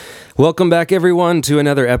Welcome back, everyone, to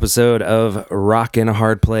another episode of Rock in a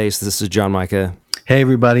Hard Place. This is John Micah. Hey,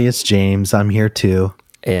 everybody, it's James. I'm here, too.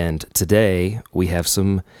 And today, we have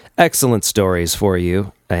some excellent stories for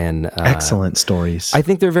you. And excellent stories. I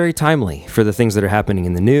think they're very timely for the things that are happening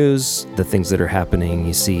in the news, the things that are happening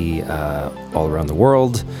you see all around the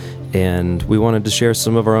world. And we wanted to share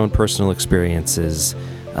some of our own personal experiences,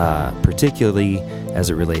 particularly as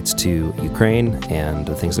it relates to Ukraine and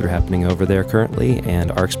the things that are happening over there currently and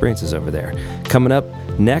our experiences over there. Coming up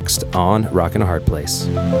next on Rock in a Hard Place.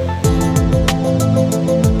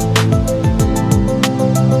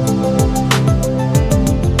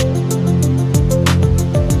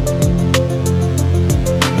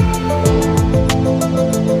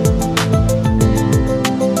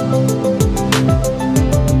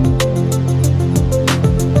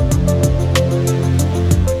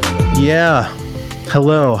 Yeah.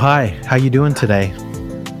 Hello. Hi. How you doing today?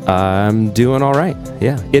 I'm doing all right.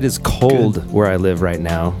 Yeah. It is cold where I live right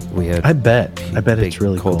now. We have I bet it's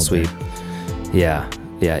really cold sweep. Yeah.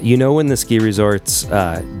 Yeah. You know when the ski resorts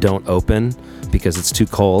don't open because it's too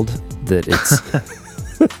cold that it's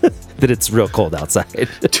that it's real cold outside.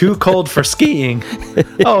 Too cold for skiing.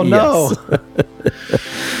 Oh no.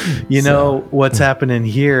 You know what's happening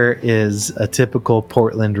here is a typical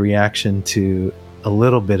Portland reaction to a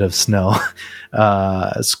little bit of snow.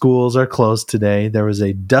 Schools are closed today. There was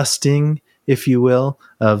a dusting, if you will,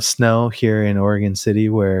 of snow here in Oregon City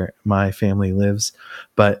where my family lives.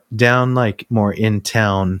 But down like more in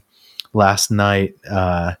town last night,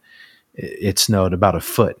 it snowed about a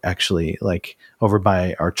foot actually, like over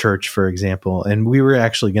by our church, for example. And we were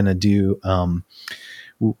actually going to do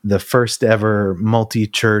the first ever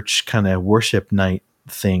multi-church kind of worship night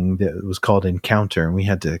thing that was called Encounter, and we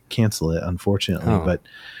had to cancel it, unfortunately. But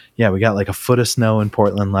yeah, we got like a foot of snow in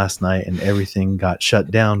Portland last night and everything got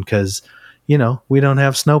shut down because, you know, we don't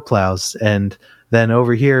have snow plows. And then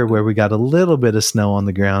over here where we got a little bit of snow on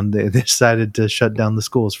the ground, they decided to shut down the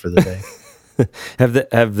schools for the day.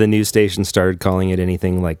 Have the news station started calling it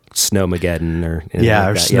anything like Snowmageddon or anything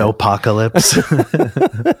or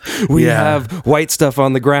Snowpocalypse? We have white stuff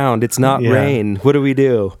on the ground. It's not rain. What do we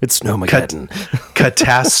do? It's Snowmageddon.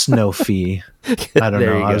 Catastrophe. I don't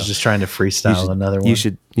know. I was just trying to freestyle another one. You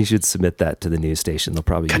should submit that to the news station. They'll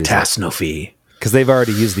probably Catastrophe. Because they've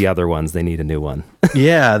already used the other ones. They need a new one.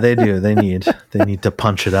 Yeah, they do. They need to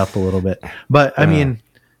punch it up a little bit. But I mean,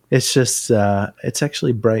 it's just, it's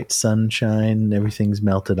actually bright sunshine. Everything's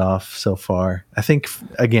melted off so far. I think,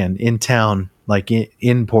 again, in town, like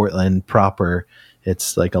in Portland proper,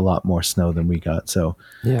 it's like a lot more snow than we got. So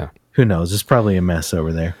yeah, who knows? It's probably a mess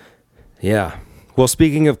over there. Yeah. Well,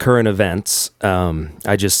 speaking of current events,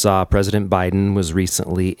 I just saw President Biden was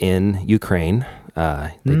recently in Ukraine.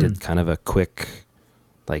 They did kind of a quick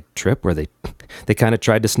trip where they kind of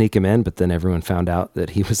tried to sneak him in, but then everyone found out that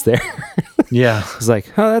he was there. Yeah. I was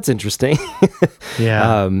like, oh, that's interesting.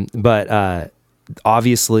 Yeah. But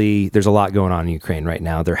obviously there's a lot going on in Ukraine right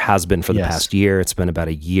now. There has been for the past year. It's been about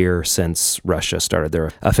a year since Russia started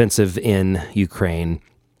their offensive in Ukraine.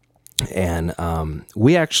 And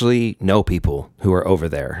we actually know people who are over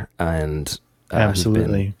there and absolutely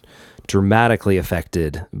who've been dramatically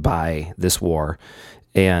affected by this war.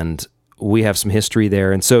 And we have some history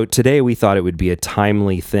there. And so today we thought it would be a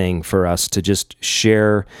timely thing for us to just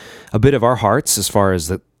share a bit of our hearts as far as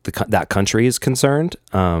that country is concerned,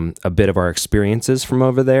 a bit of our experiences from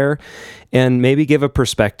over there, and maybe give a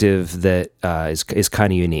perspective that is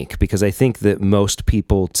kind of unique, because I think that most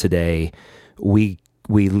people today, we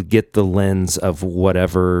get the lens of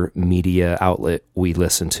whatever media outlet we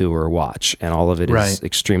listen to or watch, and all of it is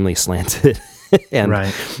extremely slanted. And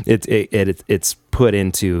it's put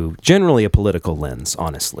into generally a political lens,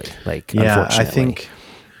 honestly. Unfortunately.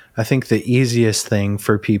 I think the easiest thing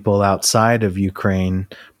for people outside of Ukraine,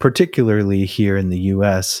 particularly here in the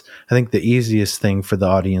US, I think the easiest thing for the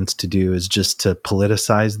audience to do is just to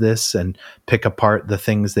politicize this and pick apart the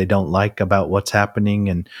things they don't like about what's happening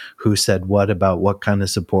and who said what about what kind of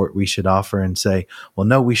support we should offer, and say, well,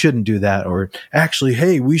 no, we shouldn't do that. Or actually,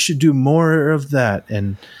 hey, we should do more of that.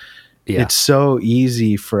 And it's so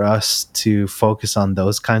easy for us to focus on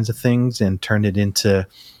those kinds of things and turn it into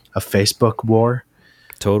a Facebook war.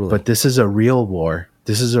 Totally. But this is a real war.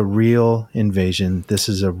 This is a real invasion. This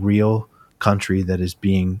is a real country that is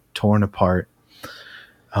being torn apart.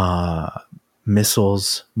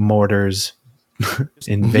 Missiles, mortars,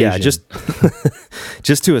 invasion. Yeah,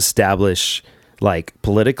 just to establish,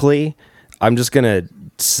 politically, I'm just going to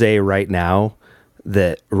say right now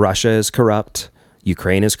that Russia is corrupt.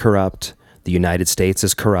 Ukraine is corrupt. The United States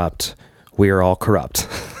is corrupt. We are all corrupt.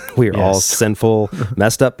 We are all sinful,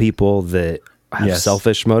 messed up people that have Yes.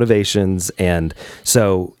 selfish motivations. And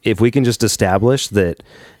so if we can just establish that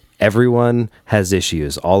everyone has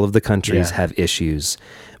issues, all of the countries Yeah. have issues,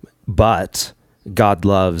 but God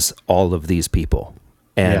loves all of these people.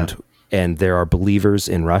 And there are believers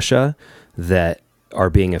in Russia that are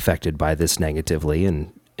being affected by this negatively,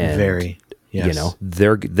 and Very. Yes. you know,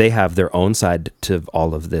 they have their own side to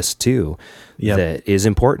all of this too. Yep. That is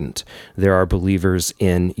important. There are believers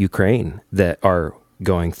in Ukraine that are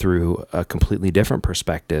going through a completely different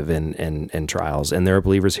perspective and trials. And there are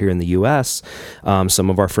believers here in the U.S., some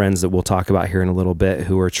of our friends that we'll talk about here in a little bit,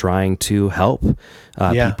 who are trying to help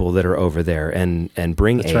people that are over there and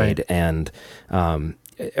bring That's aid, right. and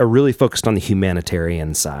are really focused on the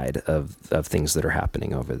humanitarian side of things that are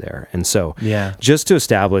happening over there. And so just to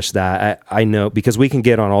establish that, I know, because we can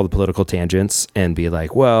get on all the political tangents and be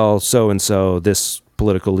like, well, so-and-so, this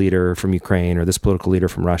political leader from Ukraine, or this political leader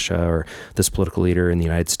from Russia, or this political leader in the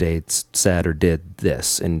United States said or did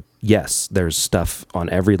this. And yes, there's stuff on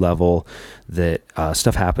every level that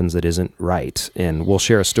stuff happens that isn't right. And we'll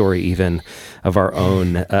share a story even of our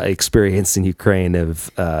own experience in Ukraine of,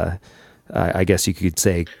 I guess you could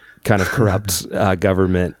say, kind of corrupt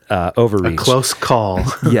government overreach. A close call.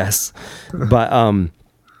 Yes. But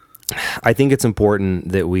I think it's important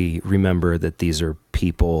that we remember that these are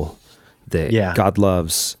people that God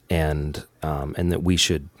loves, and that we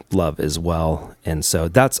should love as well. And so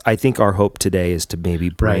that's, I think, our hope today is to maybe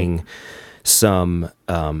bring some,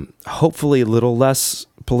 hopefully a little less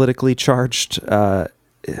politically charged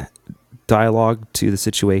dialogue to the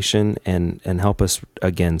situation, and help us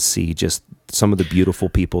again see just some of the beautiful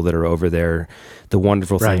people that are over there, the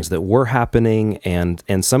wonderful things that were happening, and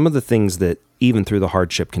some of the things that even through the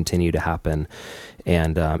hardship continue to happen,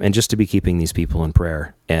 and just to be keeping these people in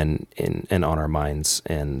prayer and on our minds.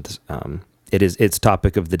 And it's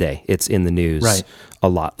topic of the day. It's in the news a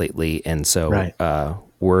lot lately, and so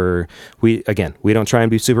we don't try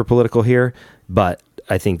and be super political here, but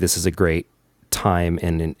I think this is a great time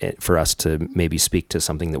and for us to maybe speak to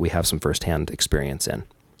something that we have some firsthand experience in.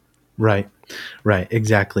 Right,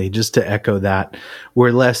 exactly. Just to echo that,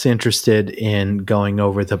 we're less interested in going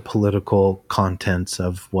over the political contents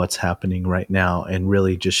of what's happening right now, and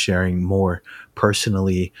really just sharing more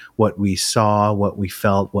personally what we saw, what we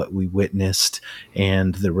felt, what we witnessed,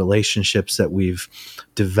 and the relationships that we've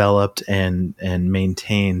developed and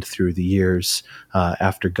maintained through the years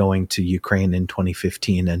after going to Ukraine in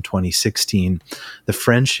 2015 and 2016, the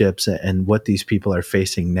friendships and what these people are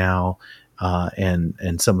facing now.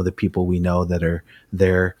 And some of the people we know that are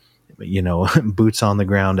there, boots on the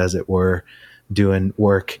ground, as it were, doing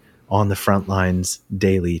work on the front lines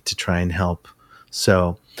daily to try and help.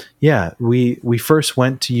 So, we first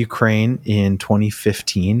went to Ukraine in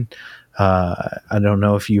 2015. I don't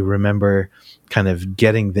know if you remember kind of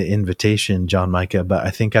getting the invitation, John Micah, but I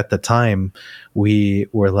think at the time we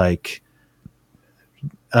were like,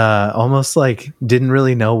 almost like didn't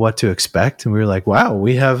really know what to expect. And we were like, wow,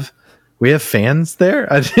 we have fans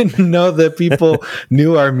there. I didn't know that people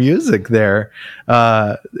knew our music there.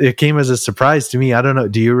 It came as a surprise to me. I don't know.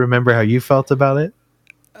 Do you remember how you felt about it?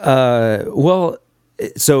 Well,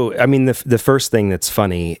 so, I mean, the first thing that's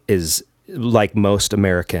funny is, like most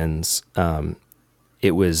Americans,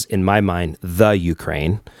 it was, in my mind, the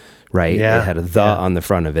Ukraine, right? Yeah, it had a on the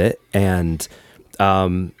front of it. And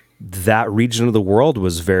that region of the world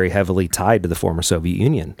was very heavily tied to the former Soviet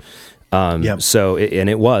Union. So,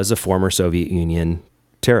 it was a former Soviet Union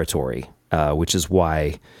territory, which is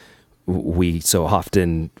why we so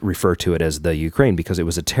often refer to it as the Ukraine, because it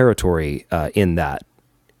was a territory in that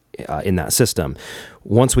system.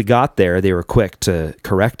 Once we got there, they were quick to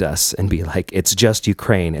correct us and be like, "It's just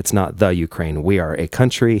Ukraine. It's not the Ukraine. We are a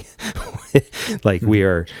country. Like we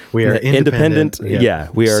are independent. Yeah,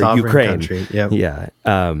 we are sovereign Ukraine. Country. Yep. Yeah,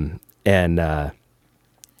 and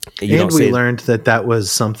we learned that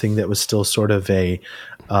was something that was still sort of a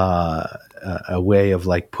way of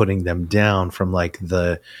like putting them down from like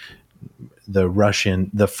the Russian,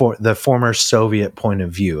 the former Soviet point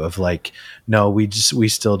of view of like, no, we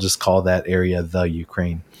still just call that area the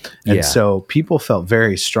Ukraine. And so people felt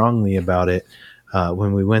very strongly about it.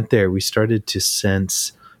 When we went there, we started to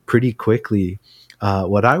sense pretty quickly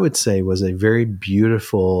what I would say was a very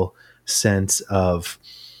beautiful sense of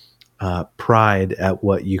pride at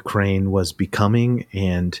what Ukraine was becoming,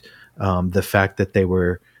 and the fact that they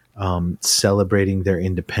were celebrating their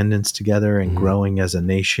independence together and growing as a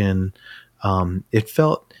nation. It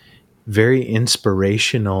felt very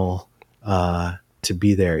inspirational to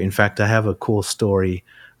be there. In fact, I have a cool story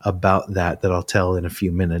about that I'll tell in a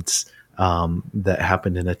few minutes that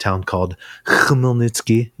happened in a town called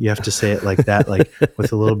Khmelnytsky. You have to say it like that, like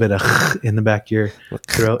with a little bit of in the back of your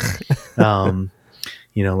throat.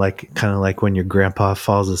 Like kind of like when your grandpa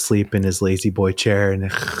falls asleep in his lazy boy chair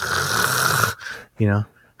and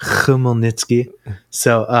Khmelnytsky.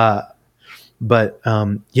 So,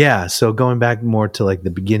 so going back more to like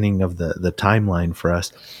the beginning of the timeline for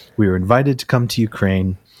us, we were invited to come to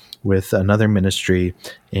Ukraine with another ministry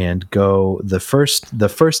and go. The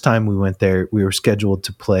first time we went there, we were scheduled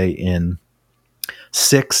to play in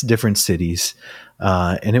 6 different cities,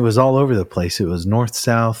 and it was all over the place. It was north,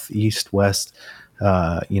 south, east, west.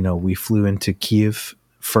 We flew into Kiev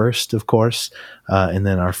first, of course, and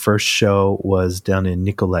then our first show was down in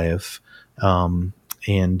Nikolaev, but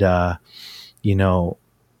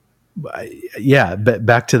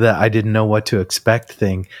back to the I didn't know what to expect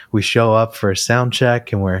thing. We show up for a sound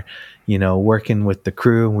check and we're, working with the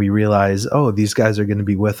crew, and we realize, oh, these guys are going to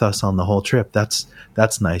be with us on the whole trip. That's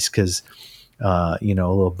nice because, a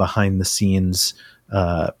little behind the scenes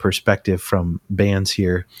perspective from bands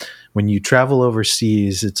here. When you travel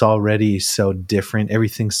overseas, it's already so different.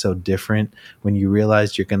 Everything's so different. When you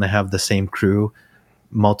realize you're going to have the same crew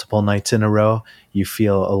multiple nights in a row, you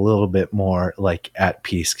feel a little bit more like at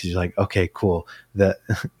peace because you're like, okay, cool. That,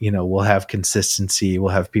 we'll have consistency.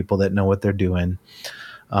 We'll have people that know what they're doing.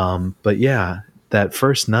 But yeah, that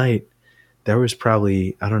first night, there was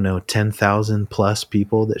probably, 10,000 plus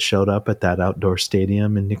people that showed up at that outdoor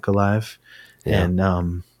stadium in Nikolaev. Yeah.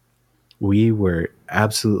 And we were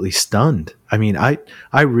absolutely stunned. I mean, I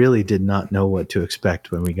really did not know what to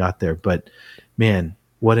expect when we got there, but man,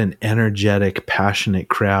 what an energetic, passionate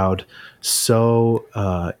crowd. So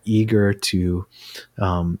eager to,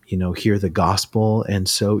 hear the gospel and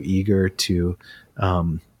so eager to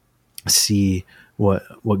see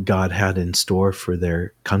what God had in store for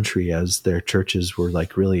their country as their churches were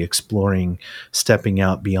like really exploring, stepping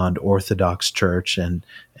out beyond Orthodox church and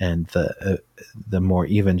the more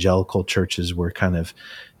evangelical churches were kind of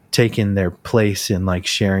taking their place in like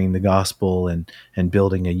sharing the gospel and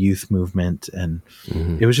building a youth movement. And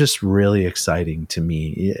It was just really exciting to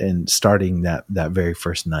me and starting that very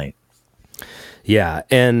first night. Yeah.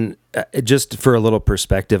 And just for a little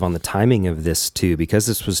perspective on the timing of this too, because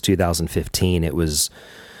this was 2015, it was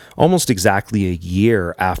almost exactly a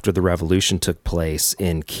year after the revolution took place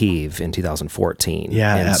in Kyiv in 2014.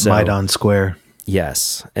 Yeah. And at Maidan Square.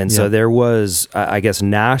 Yes. And so there was, I guess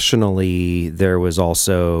nationally, there was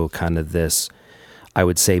also kind of this, I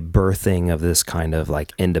would say, birthing of this kind of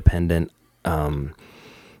like independent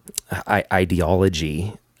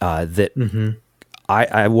ideology that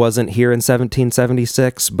I wasn't here in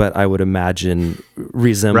 1776, but I would imagine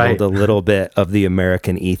resembled a little bit of the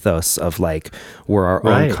American ethos of like, we're our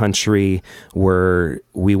own country,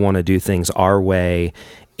 we want to do things our way.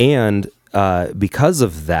 And because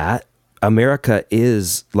of that, America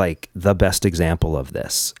is like the best example of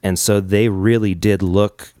this. And so they really did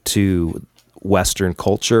look to Western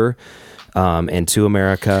culture and to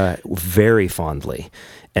America very fondly.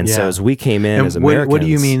 And so as we came in as Americans... What do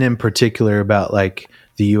you mean in particular about like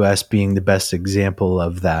the U.S. being the best example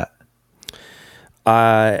of that?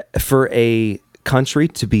 For a country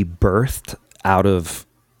to be birthed out of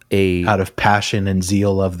passion and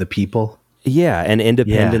zeal of the people. Yeah, and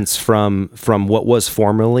independence from what was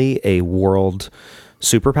formerly a world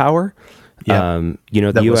superpower. Yeah.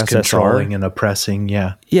 The that USSR was controlling and oppressing.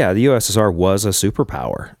 Yeah. Yeah, the USSR was a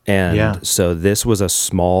superpower. And so this was a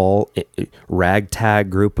small ragtag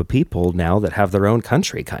group of people now that have their own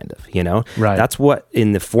country, kind of, Right. That's what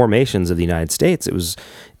in the formations of the United States, it was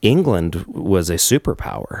England was a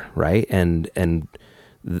superpower, right? And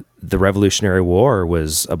the Revolutionary War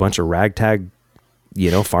was a bunch of ragtag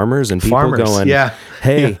farmers and people going,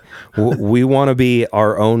 hey, we want to be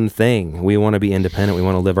our own thing. We want to be independent. We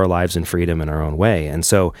want to live our lives in freedom in our own way. And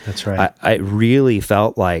so that's right. I really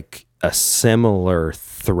felt like a similar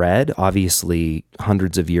thread, obviously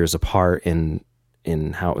hundreds of years apart in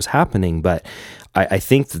how it was happening. But I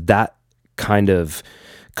think that kind of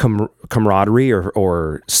camaraderie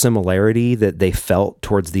or similarity that they felt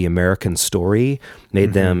towards the American story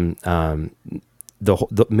made them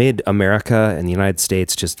made America and the United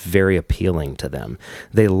States just very appealing to them.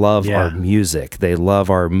 They love our music. They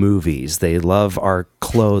love our movies. They love our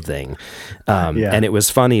clothing. And it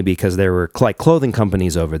was funny because there were like clothing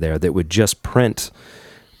companies over there that would just print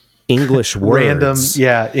English words.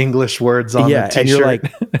 Random, English words on the t-shirt. And you're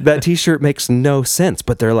like, that t-shirt makes no sense,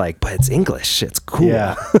 but they're like, but it's English. It's cool.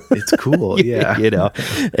 Yeah, it's cool. Yeah.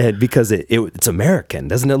 And because it's American.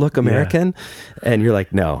 Doesn't it look American? And you're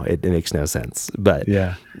like, no, it makes no sense. But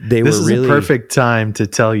this is a perfect time to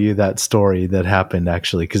tell you that story that happened,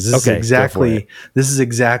 actually, because this is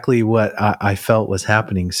exactly what I felt was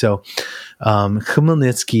happening. So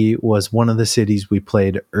Khmelnytsky was one of the cities we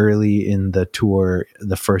played early in the tour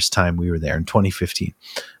the first time we were there in 2015.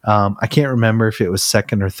 I can't remember if it was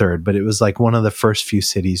second or third, but it was like one of the first few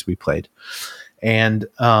cities we played. And,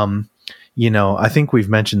 I think we've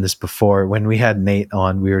mentioned this before. When we had Nate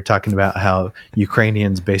on, we were talking about how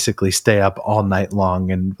Ukrainians basically stay up all night long.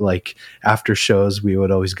 And like after shows, we would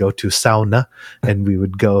always go to sauna and we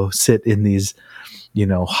would go sit in these,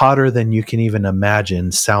 hotter than you can even imagine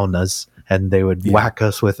saunas. And they would whack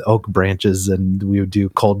us with oak branches and we would do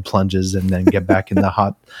cold plunges and then get back in the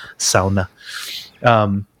hot sauna.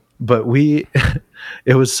 But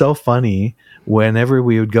it was so funny whenever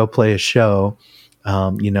we would go play a show,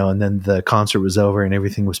 and then the concert was over and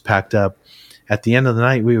everything was packed up. At the end of the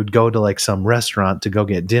night, we would go to like some restaurant to go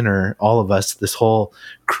get dinner. All of us, this whole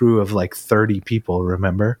crew of like 30 people,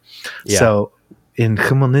 remember? Yeah. So in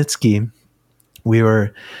Khmelnytsky, we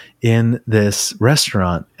were in this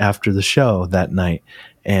restaurant after the show that night,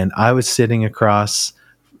 and I was sitting across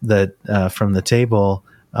from the table.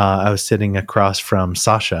 I was sitting across from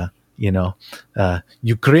Sasha,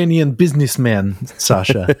 Ukrainian businessman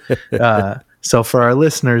Sasha. So for our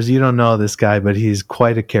listeners, you don't know this guy, but he's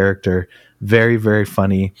quite a character. Very, very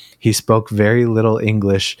funny. He spoke very little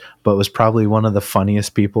English, but was probably one of the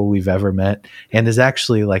funniest people we've ever met, and is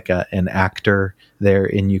actually like an actor there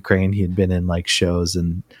in Ukraine. He had been in like shows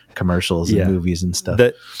and commercials and movies and stuff.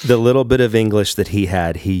 The little bit of English that he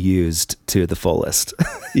had, he used to the fullest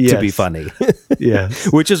to be funny.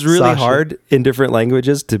 Which is really hard in different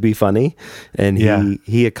languages to be funny, and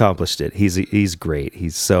he accomplished it. He's great.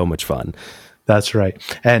 He's so much fun. That's right.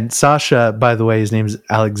 And Sasha, by the way, his name's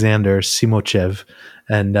Alexander Simochev.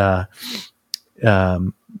 And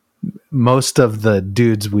most of the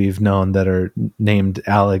dudes we've known that are named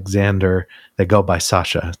Alexander, they go by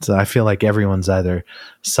Sasha. So I feel like everyone's either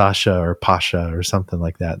Sasha or Pasha or something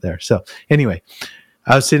like that there. So anyway,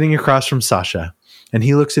 I was sitting across from Sasha, and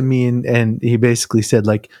he looks at me and he basically said,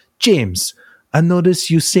 like, James, I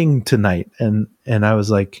noticed you sing tonight. And I was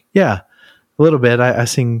like, yeah, a little bit. I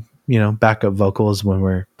sing backup vocals when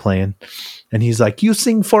we're playing. And he's like, you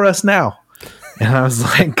sing for us now. And I was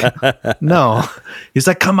like, no. He's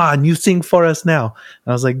like, come on, you sing for us now.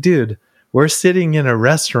 And I was like, dude, we're sitting in a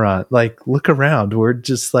restaurant. Like, look around. We're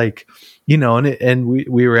just like, and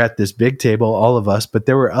we were at this big table, all of us, but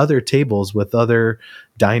there were other tables with other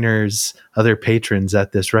diners, other patrons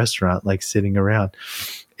at this restaurant, like sitting around.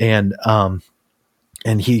 And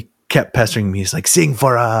he kept pestering me. He's like, sing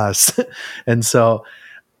for us. And so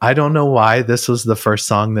I don't know why this was the first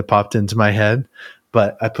song that popped into my head,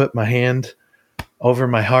 but I put my hand over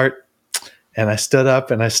my heart and I stood up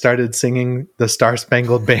and I started singing the Star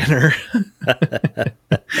Spangled Banner.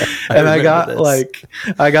 And I got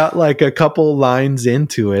like a couple lines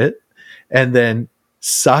into it, and then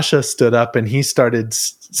Sasha stood up and he started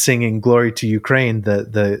singing Glory to Ukraine,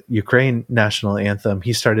 the Ukraine national anthem.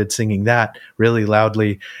 He started singing that really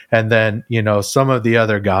loudly. And then, some of the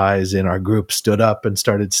other guys in our group stood up and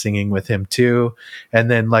started singing with him too. And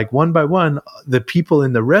then like one by one, the people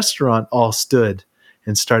in the restaurant all stood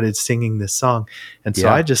and started singing this song. And so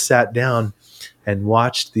I just sat down and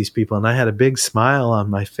watched these people, and I had a big smile on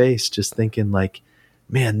my face, just thinking like,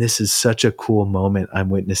 man, this is such a cool moment I'm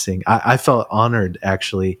witnessing. I felt honored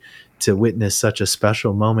actually to witness such a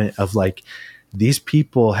special moment of like, these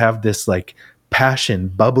people have this like passion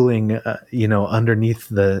bubbling, underneath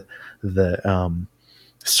the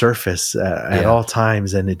surface at all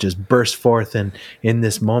times. And it just burst forth. And in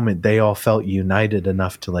this moment, they all felt united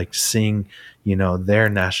enough to like sing, their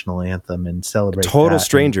national anthem and celebrate. Total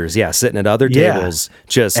strangers. Sitting at other tables.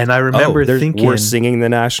 And I remember thinking, we're singing the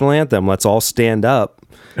national anthem. Let's all stand up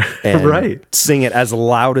and sing it as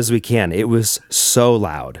loud as we can. It was so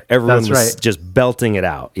loud. Everyone was just belting it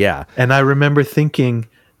out. Yeah. And I remember thinking,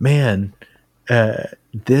 man,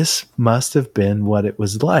 this must have been what it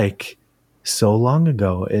was like so long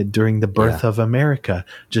ago during the birth of America.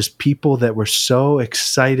 Just people that were so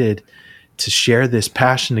excited to share this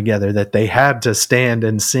passion together that they had to stand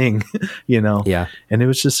and sing, And it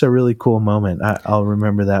was just a really cool moment. I'll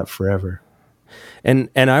remember that forever. And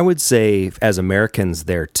I would say as Americans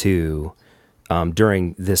there too,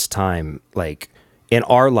 during this time, like in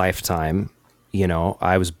our lifetime,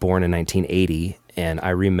 I was born in 1980, And I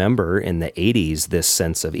remember in the 80s, this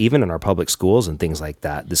sense of, even in our public schools and things like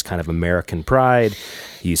that, this kind of American pride.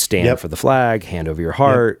 You stand for the flag, hand over your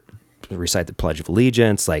heart, recite the Pledge of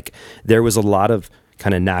Allegiance. Like, there was a lot of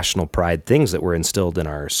kind of national pride things that were instilled in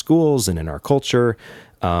our schools and in our culture.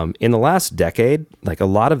 In the last decade, like, a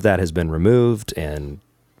lot of that has been removed and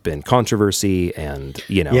been controversy, and,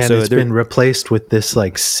 you know, so it's been replaced with this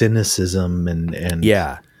like cynicism and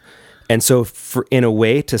And so in a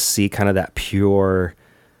way, to see kind of that pure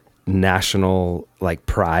national like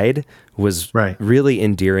pride was really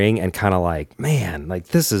endearing, and kind of like, man, like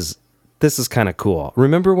this is kind of cool.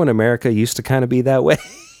 Remember when America used to kind of be that way?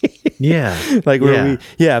 Like where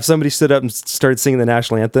if somebody stood up and started singing the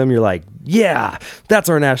national anthem, you're like, yeah, that's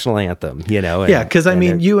our national anthem, you know? And, because I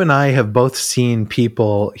mean, you and I have both seen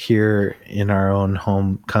people here in our own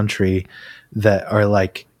home country that are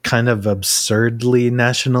like kind of absurdly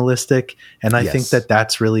nationalistic, and I think that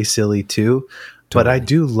that's really silly too. But I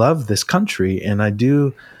do love this country, and I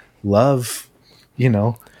do love, you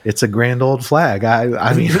know, it's a grand old flag.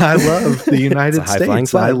 I mean, I love the United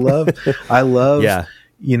States. I love.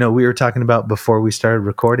 You know, we were talking about before we started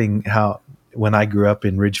recording how when I grew up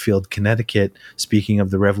in Ridgefield, Connecticut, speaking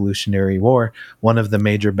of the Revolutionary War, one of the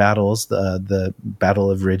major battles, the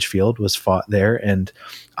Battle of Ridgefield, was fought there. And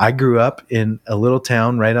I grew up in a little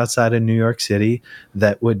town right outside of New York City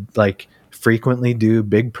that would like frequently do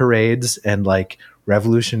big parades and like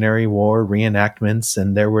Revolutionary War reenactments.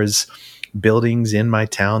 And there was buildings in my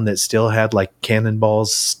town that still had like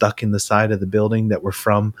cannonballs stuck in the side of the building that were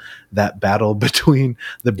from that battle between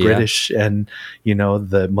the British and, you know,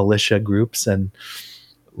 the militia groups. And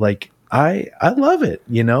like, I love it.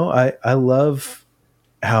 You know, I love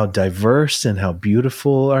how diverse and how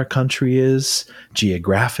beautiful our country is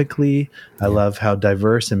geographically. I love how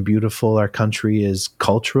diverse and beautiful our country is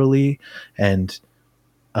culturally. And,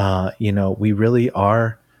 you know, we really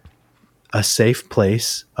are a safe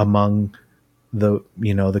place among the,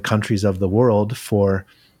 you know, the countries of the world for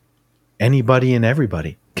anybody and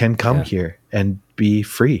everybody can come here and be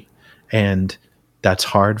free. And that's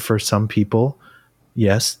hard for some people.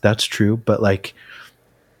 Yes, that's true. But like,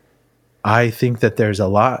 I think that there's a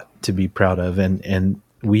lot to be proud of, and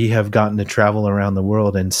we have gotten to travel around the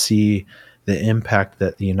world and see the impact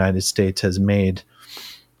that the United States has made,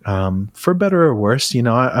 for better or worse. You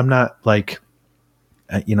know, I'm not like,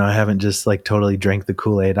 you know, I haven't just like totally drank the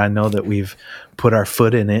Kool-Aid. I know that we've put our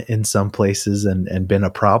foot in it in some places and been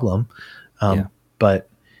a problem. But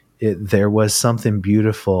there was something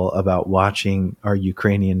beautiful about watching our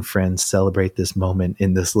Ukrainian friends celebrate this moment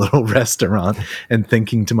in this little restaurant and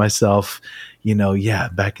thinking to myself, you know,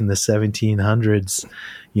 back in the 1700s,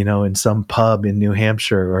 you know, in some pub in New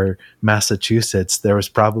Hampshire or Massachusetts, there was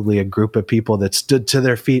probably a group of people that stood to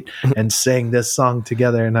their feet and sang this song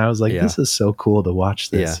together. And I was like, this is so cool to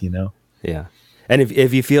watch this, you know? Yeah. And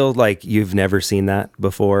if you feel like you've never seen that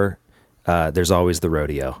before, there's always the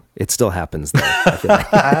rodeo. It still happens there. I feel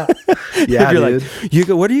like. Yeah, you're dude. like, you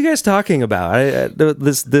go, what are you guys talking about?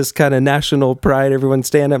 This kind of national pride, everyone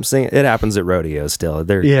stand up singing. It happens at rodeos still.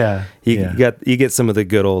 You get some of the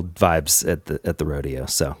good old vibes at the rodeo.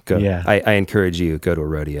 So go. Yeah. I encourage you, go to a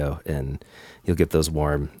rodeo and you'll get those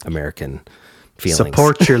warm American feelings.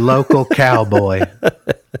 Support your local cowboy.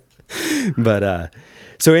 But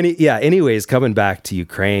anyways, coming back to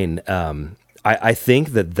Ukraine, I think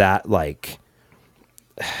that like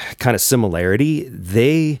kind of similarity,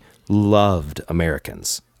 they loved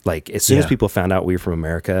Americans. Like as soon as people found out we were from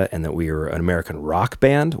America and that we were an American rock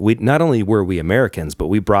band, we not only were we Americans, but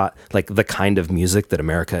we brought like the kind of music that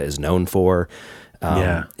America is known for,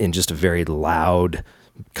 in just a very loud,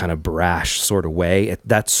 kind of brash sort of way.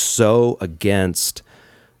 That's so against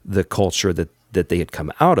the culture that they had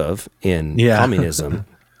come out of in communism.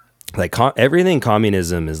 Like everything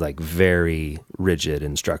communism is like very rigid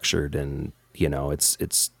and structured, and you know it's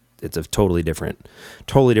a totally different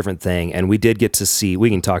thing. And we did get to see, we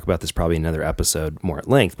can talk about this probably in another episode more at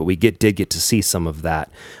length, but we did get to see some of that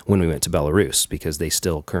when we went to Belarus, because they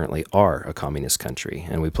still currently are a communist country,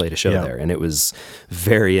 and we played a show there, and it was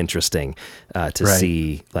very interesting to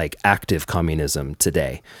see like active communism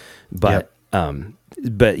today.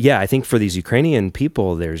 But yeah, I think for these Ukrainian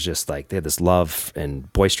people, there's just like, they had this love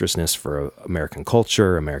and boisterousness for American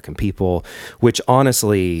culture, American people, which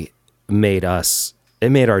honestly made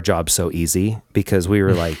our job so easy, because we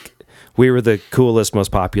were like, we were the coolest,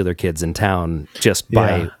 most popular kids in town just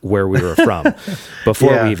by where we were from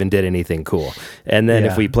before we even did anything cool. And then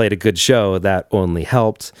if we played a good show, that only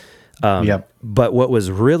helped. But what was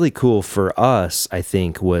really cool for us, I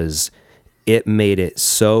think, was it made it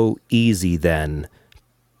so easy then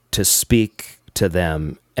to speak to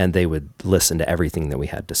them and they would listen to everything that we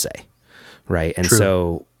had to say. Right. And True.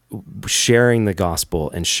 so sharing the gospel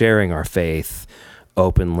and sharing our faith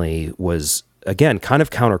openly was, again, kind of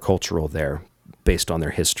countercultural there based on their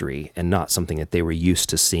history and not something that they were used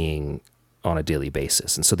to seeing on a daily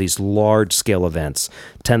basis. And so these large scale events,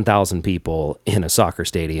 10,000 people in a soccer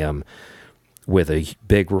stadium with a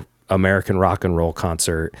big American rock and roll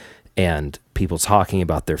concert and people talking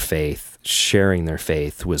about their faith, sharing their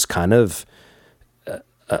faith, was kind of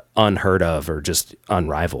unheard of or just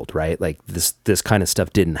unrivaled, right? Like this kind of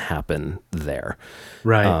stuff didn't happen there.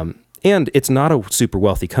 Right. And it's not a super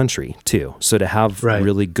wealthy country too. So to have Right.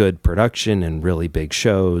 really good production and really big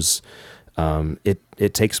shows,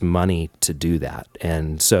 it takes money to do that.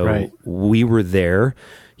 And so Right. we were there,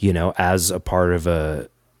 as a part of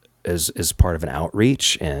as part of an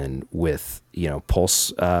outreach, and with,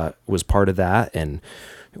 Pulse, was part of that. And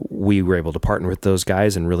we were able to partner with those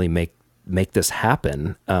guys and really make this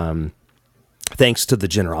happen. Thanks to the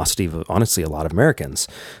generosity of, honestly, a lot of Americans,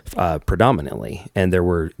 predominantly. And there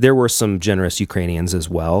were some generous Ukrainians as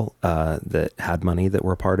well, that had money that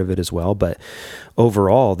were a part of it as well. But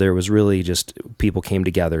overall, there was really just people came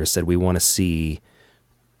together and said, we want to see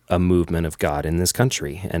a movement of God in this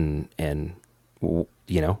country. And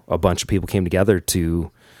a bunch of people came together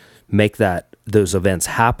to make those events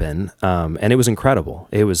happen. And it was incredible.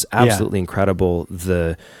 It was absolutely incredible,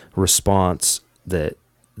 the response that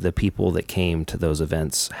the people that came to those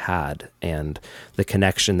events had, and the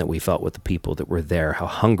connection that we felt with the people that were there, how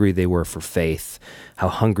hungry they were for faith, how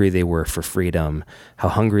hungry they were for freedom, how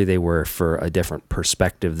hungry they were for a different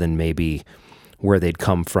perspective than maybe where they'd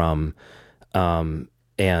come from.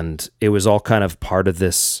 And it was all kind of part of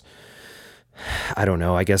this, I don't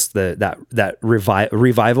know, I guess that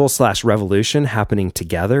revival / revolution happening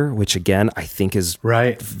together, which again, I think is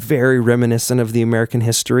Right. very reminiscent of the American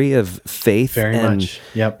history of faith Very and, much.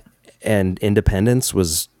 Yep. and independence,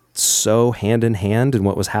 was so hand in hand in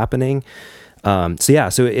what was happening.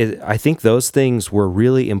 I think those things were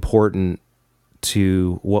really important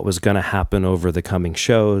to what was going to happen over the coming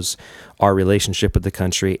shows, our relationship with the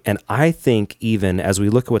country. And I think even as we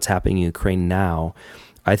look at what's happening in Ukraine now,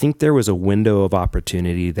 I think there was a window of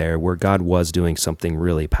opportunity there where God was doing something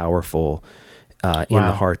really powerful in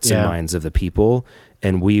the hearts and minds of the people.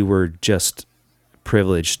 And we were just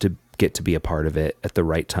privileged to get to be a part of it at the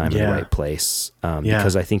right time and the right place.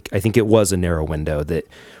 Because I think it was a narrow window that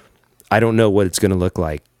I don't know what it's going to look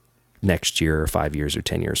like next year or 5 years or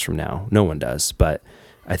 10 years from now. No one does. But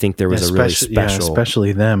I think there was a really special...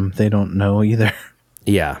 especially them. They don't know either.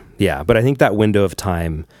 Yeah. But I think that window of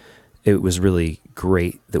time, it was really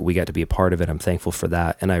great that we got to be a part of it. I'm thankful for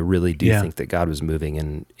that. And I really do think that God was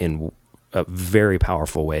moving in very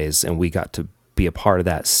powerful ways. And we got to be a part of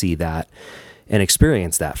that, see that, and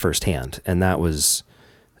experience that firsthand. And it was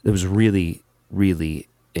really, really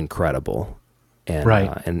incredible. And,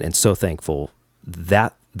 and so thankful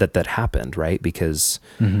that happened, right? Because,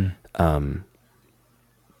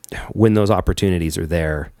 when those opportunities are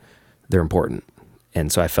there, they're important. And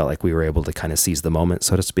so I felt like we were able to kind of seize the moment,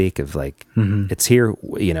 so to speak, of like, it's here,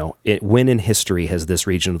 when in history has this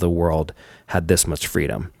region of the world had this much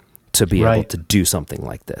freedom to be able to do something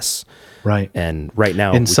like this? Right. And right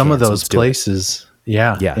now, in some of those places,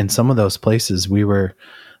 in some of those places, we were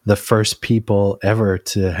the first people ever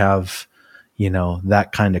to have, that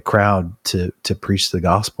kind of crowd to preach the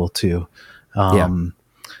gospel to.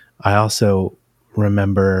 I also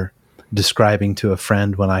remember describing to a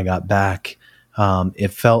friend when I got back,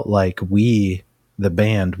 it felt like the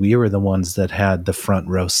band, we were the ones that had the front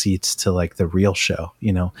row seats to like the real show.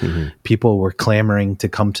 People were clamoring to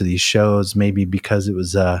come to these shows, maybe because it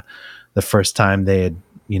was the first time they had,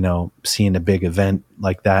 seen a big event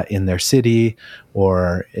like that in their city,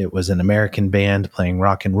 or it was an American band playing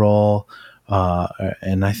rock and roll.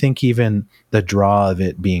 And I think even the draw of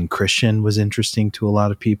it being Christian was interesting to a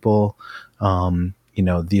lot of people.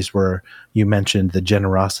 You mentioned the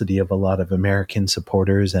generosity of a lot of American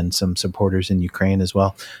supporters and some supporters in Ukraine as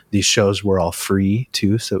well. These shows were all free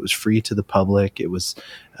too. So it was free to the public. It was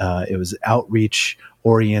outreach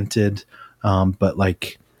oriented. But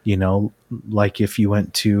like if you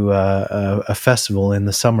went to a festival in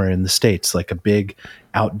the summer in the States, like a big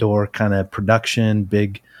outdoor kind of production,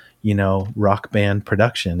 big, rock band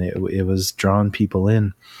production, it was drawing people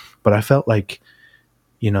in. But I felt like,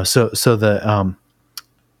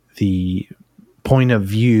 the point of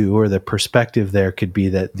view or the perspective there could be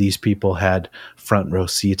that these people had front row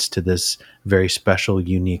seats to this very special,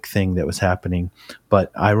 unique thing that was happening.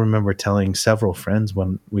 But I remember telling several friends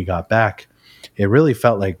when we got back, it really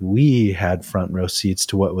felt like we had front row seats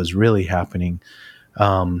to what was really happening.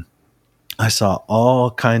 I saw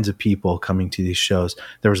all kinds of people coming to these shows.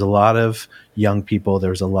 There was a lot of young people. There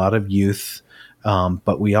was a lot of youth.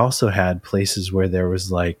 But we also had places where there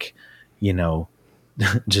was like, you know,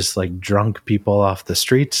 just like drunk people off the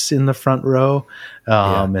streets in the front row.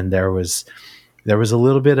 And there was a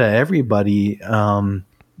little bit of everybody,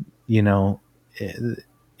 you know,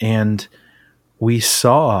 and we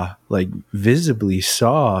saw, like, visibly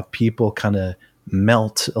saw people kind of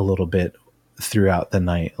melt a little bit throughout the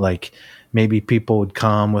night. Like maybe people would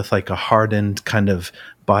come with like a hardened kind of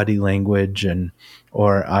body language,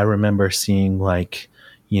 or I remember seeing, like,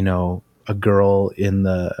 you know, a girl in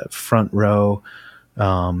the front row,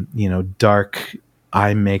 you know, dark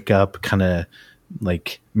eye makeup, kind of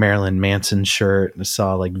like Marilyn Manson shirt. I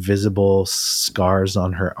saw like visible scars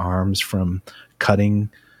on her arms from cutting,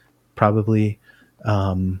 probably,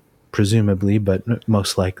 presumably, but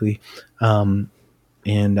most likely.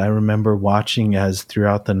 And I remember watching as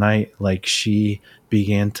throughout the night, like, she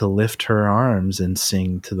began to lift her arms and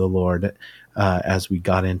sing to the Lord as we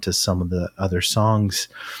got into some of the other songs.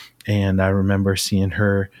 And I remember seeing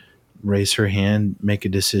her raise her hand, make a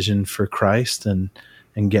decision for Christ, and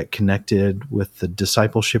get connected with the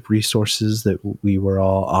discipleship resources that we were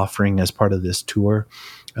all offering as part of this tour,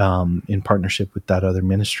 in partnership with that other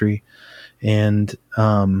ministry. And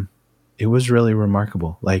it was really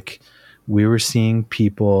remarkable. Like, we were seeing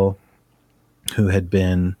people who had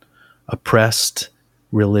been oppressed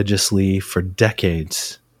religiously for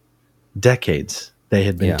decades. They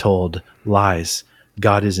had been told lies.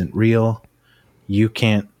 God isn't real. You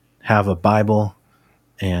can't have a Bible,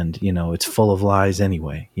 and, you know, it's full of lies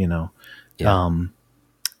anyway, you know.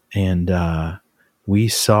 We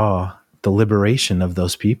saw the liberation of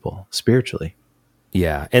those people spiritually.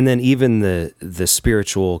 Yeah. And then even the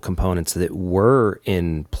spiritual components that were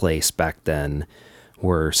in place back then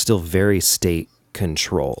were still very state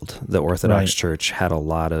controlled. The Orthodox Church had a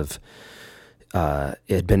lot of,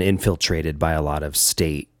 it had been infiltrated by a lot of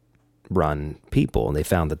state run people. And they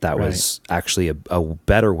found that was actually a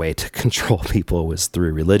better way to control people was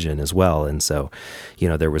through religion as well. And so, you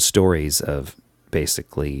know, there was stories of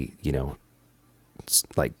basically, you know,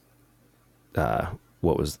 like,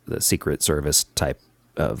 what was the Secret Service type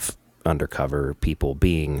of undercover people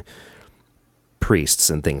being priests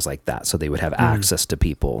and things like that. So they would have access to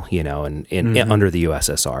people, you know, and under the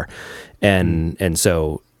USSR. And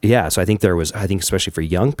so, yeah, so I think especially for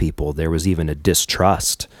young people, there was even a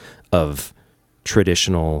distrust of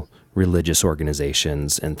traditional religious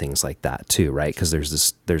organizations and things like that too, right? Because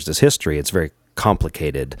there's this history. It's very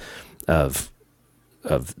complicated of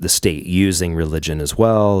the state using religion as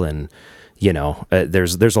well, and, you know, there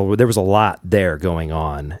was a lot there going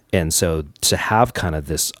on. And so to have kind of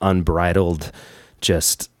this unbridled,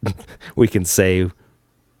 just, we can say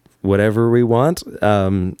whatever we want,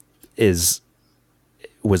 was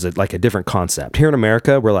like a different concept. Here in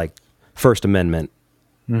America, we're like First Amendment.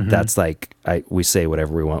 That's like, we say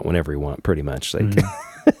whatever we want, whenever we want, pretty much, like,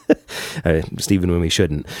 just even when we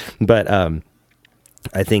shouldn't. But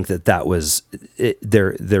I think that was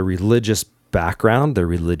their religious background, their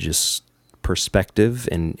religious perspective,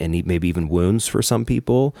 and maybe even wounds for some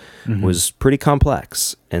people was pretty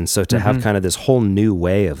complex. And so to have kind of this whole new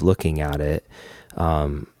way of looking at it,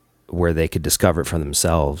 where they could discover it for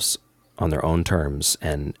themselves on their own terms,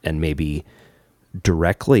 and maybe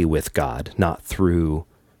directly with God, not through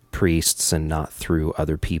priests and not through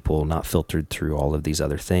other people, not filtered through all of these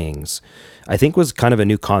other things, I think was kind of a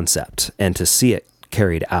new concept. And to see it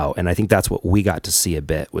carried out, and I think that's what we got to see a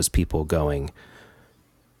bit, was people going,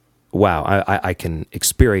 wow, I can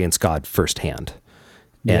experience God firsthand.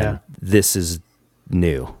 And this is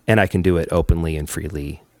new, and I can do it openly and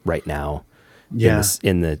freely right now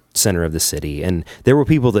in the center of the city. And there were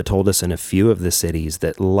people that told us in a few of the cities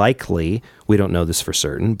that likely, we don't know this for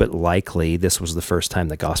certain, but likely this was the first time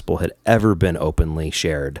the gospel had ever been openly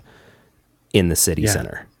shared in the city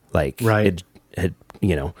center. Like, it had,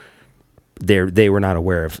 you know, they were not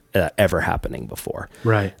aware of ever happening before.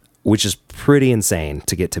 Right. Which is pretty insane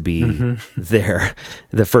to get to be there,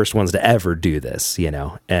 the first ones to ever do this, you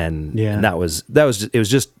know? And it was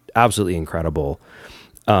just absolutely incredible.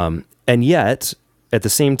 And yet, at the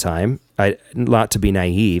same time, not to be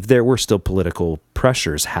naive, there were still political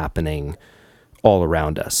pressures happening all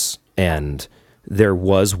around us. And there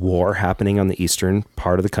was war happening on the eastern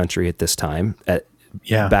part of the country at this time.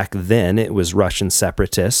 Back then, it was Russian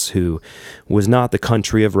separatists, who was not the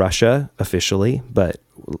country of Russia officially, but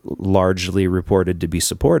largely reported to be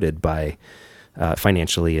supported by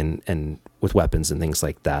financially and with weapons and things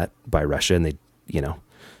like that by Russia. And they, you know,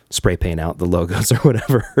 spray paint out the logos or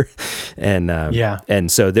whatever.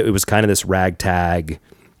 And so it was kind of this ragtag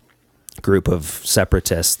group of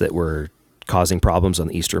separatists that were causing problems on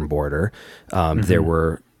the eastern border. There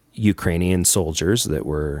were Ukrainian soldiers that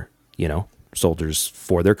were, soldiers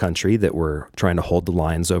for their country that were trying to hold the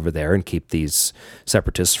lines over there and keep these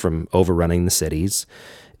separatists from overrunning the cities.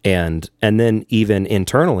 And then even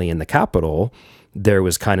internally in the capital, there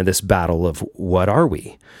was kind of this battle of what are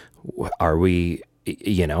we? Are we,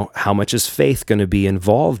 how much is faith going to be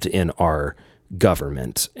involved in our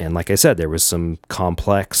government? And like I said, there was some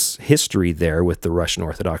complex history there with the Russian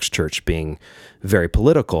Orthodox Church being very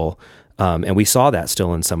political. And we saw that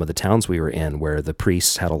still in some of the towns we were in, where the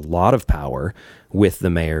priests had a lot of power with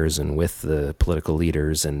the mayors and with the political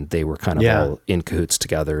leaders, and they were kind of all in cahoots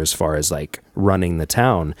together as far as like running the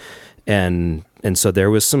town. And so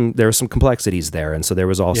there was some complexities there. And so there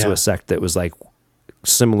was also a sect that was like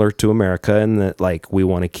similar to America, in that like we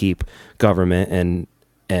want to keep government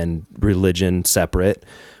and religion separate.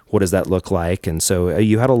 What does that look like? And so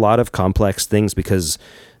you had a lot of complex things because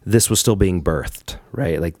this was still being birthed,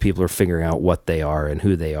 right? Like people are figuring out what they are and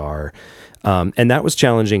who they are. And that was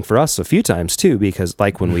challenging for us a few times too, because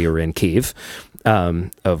like when we were in Kyiv,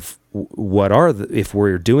 of what are if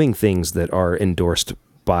we're doing things that are endorsed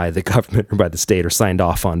by the government or by the state or signed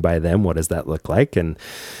off on by them, what does that look like? And,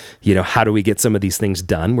 how do we get some of these things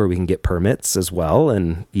done where we can get permits as well?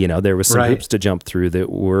 And, there was some hoops to jump through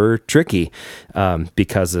that were tricky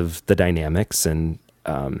because of the dynamics. And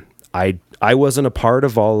I wasn't a part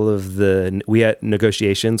of all of we had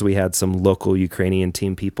negotiations. We had some local Ukrainian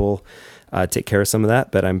team people take care of some of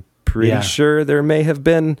that, but I'm pretty sure there may have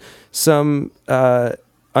been some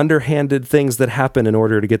underhanded things that happen in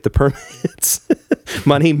order to get the permits.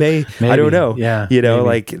 Money maybe, I don't know. Yeah.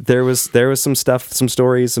 Like there was some stuff, some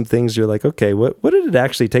stories, some things you're like, okay, what did it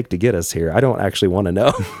actually take to get us here? I don't actually want to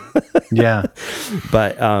know. Yeah.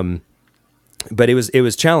 But it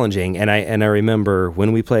was challenging. And I remember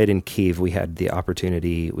when we played in Kyiv, we had the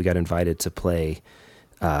opportunity, we got invited to play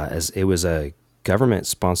as it was a government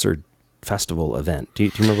sponsored festival event. Do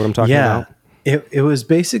you remember what I'm talking about? It was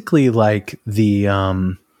basically like the,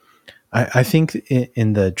 I think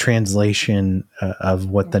in the translation of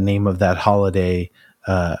what the name of that holiday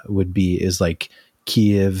would be is like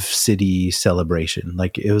Kiev City Celebration.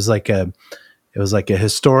 Like it was like a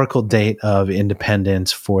historical date of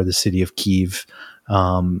independence for the city of Kyiv.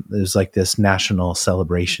 It was like this national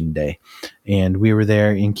celebration day. And we were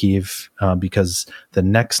there in Kyiv because the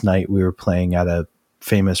next night we were playing at a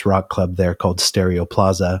famous rock club there called Stereo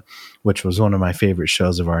Plaza, which was one of my favorite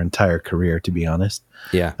shows of our entire career, to be honest.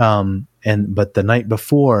 Yeah. But the night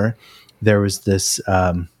before, there was this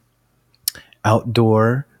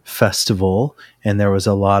outdoor festival, and there was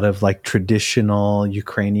a lot of like traditional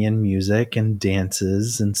Ukrainian music and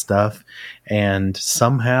dances and stuff. And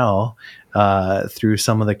somehow, through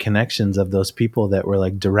some of the connections of those people that were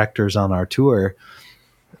like directors on our tour,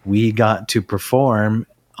 we got to perform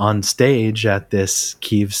on stage at this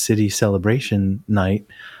Kyiv City celebration night.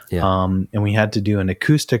 Yeah. And we had to do an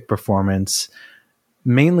acoustic performance,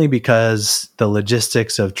 mainly because the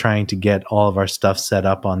logistics of trying to get all of our stuff set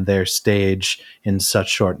up on their stage in such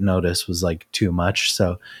short notice was like too much.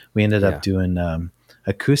 So we ended up doing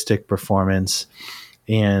acoustic performance.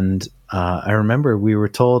 And I remember we were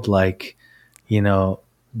told like,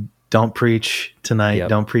 don't preach tonight.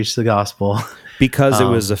 Don't preach the gospel. Because it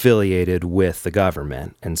was affiliated with the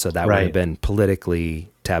government. And so that would have been politically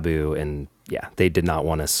taboo. And they did not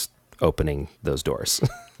want us opening those doors.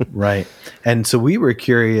 Right. And so we were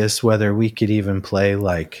curious whether we could even play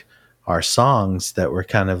like our songs that were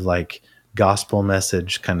kind of like gospel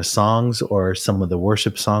message kind of songs, or some of the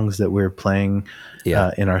worship songs that we were playing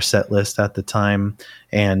in our set list at the time.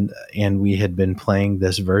 And we had been playing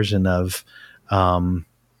this version of, what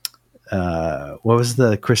was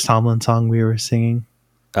the Chris Tomlin song we were singing?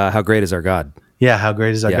 How Great Is Our God. Yeah. How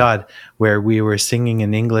Great Is Our God, where we were singing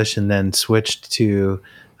in English and then switched to,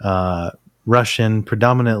 Russian.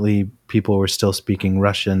 Predominantly people were still speaking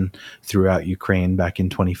Russian throughout Ukraine back in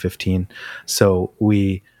 2015. So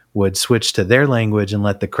we would switch to their language and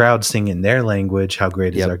let the crowd sing in their language, How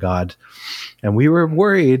Great Is Our God. And we were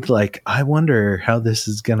worried, like, I wonder how this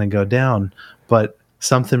is going to go down. But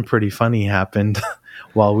something pretty funny happened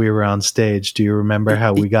while we were on stage. Do you remember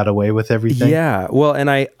how we got away with everything? Yeah. Well, and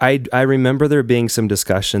I remember there being some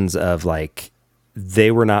discussions of like,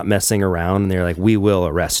 they were not messing around, and they're like, we will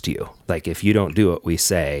arrest you. Like, if you don't do what we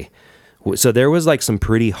say. So there was like some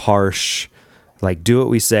pretty harsh, like, do what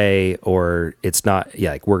we say, or it's not,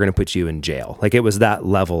 like, we're going to put you in jail. Like, it was that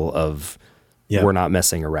level of, we're not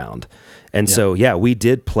messing around. And so, we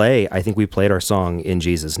did play, I think we played our song In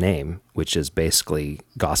Jesus' Name, which is basically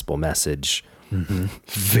gospel message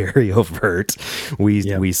very overt.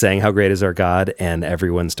 We sang "How Great Is Our God," and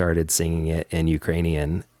everyone started singing it in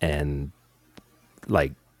Ukrainian, and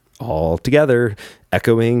like all together,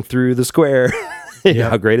 echoing through the square.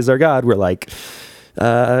 How great is our God? We're like,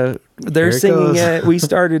 they're singing it. We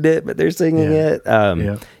started it, but they're singing it.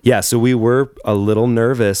 So we were a little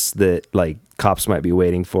nervous that like cops might be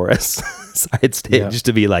waiting for us side stage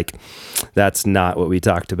to be like, that's not what we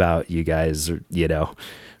talked about. You guys,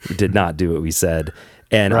 did not do what we said.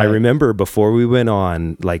 And I remember before we went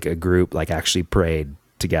on, like a group like actually prayed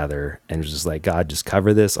together and it was just like, God, just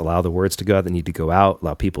cover this, allow the words to go out that need to go out,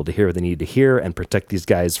 allow people to hear what they need to hear, and protect these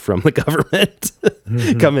guys from the government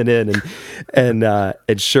coming in.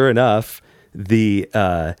 And sure enough,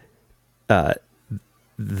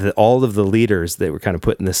 all of the leaders that were kind of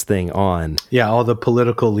putting this thing on, all the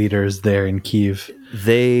political leaders there in Kyiv,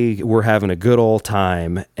 they were having a good old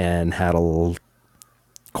time and had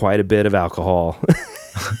quite a bit of alcohol.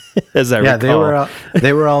 As I recall.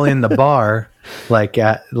 they were all in the bar, like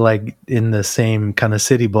in the same kind of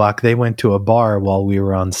city block. They went to a bar while we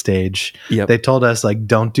were on stage. They told us like,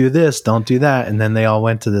 don't do this, don't do that, and then they all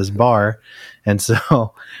went to this bar, and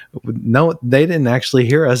so no, they didn't actually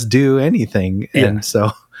hear us do anything, and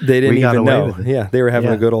so they didn't even know. They were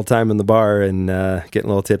having a good old time in the bar and getting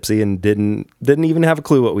a little tipsy and didn't even have a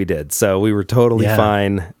clue what we did. So we were totally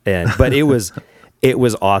fine, but it was. It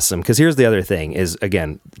was awesome because here's the other thing is,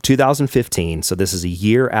 again, 2015. So this is a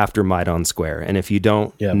year after Maidan Square. And if you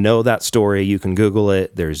don't know that story, you can Google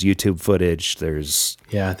it. There's YouTube footage. There's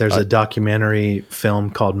a documentary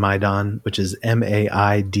film called Maidan, which is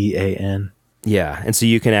Maidan. Yeah. And so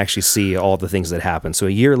you can actually see all the things that happened. So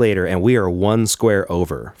a year later, and we are one square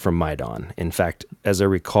over from Maidan. In fact, as I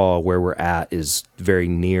recall, where we're at is very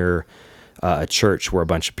near a church where a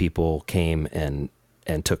bunch of people came and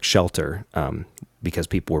took shelter because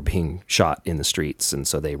people were being shot in the streets, and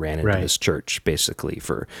so they ran into this church basically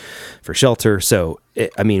for shelter. So we're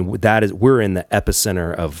in the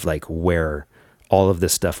epicenter of like where all of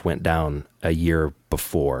this stuff went down a year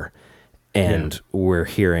before, and we're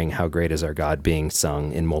hearing "How Great Is Our God" being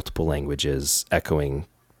sung in multiple languages, echoing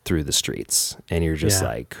through the streets, and you're just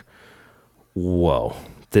like, whoa,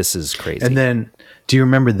 this is crazy. And then, do you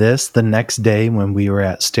remember this? The next day when we were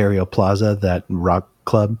at Stereo Plaza, that rock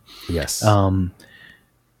club,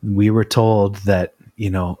 we were told that,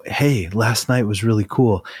 hey, last night was really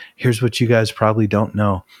cool. Here's what you guys probably don't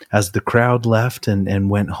know. As the crowd left and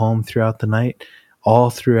went home throughout the night, all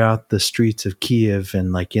throughout the streets of Kyiv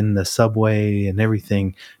and like in the subway and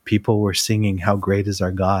everything, people were singing "How Great Is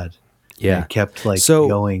Our God." Yeah. And it kept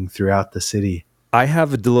going throughout the city. I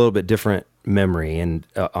have a little bit different memory and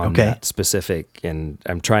on that specific, and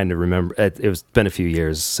I'm trying to remember. It was been a few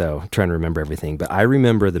years, so I'm trying to remember everything. But I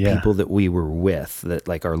remember the people that we were with, that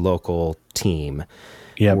like our local team,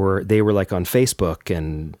 they were like on Facebook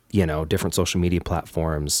and different social media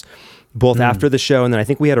platforms, both after the show, and then I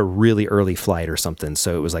think we had a really early flight or something,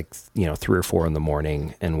 so it was like 3 or 4 in the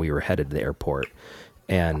morning, and we were headed to the airport.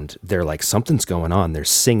 And they're like, something's going on. They're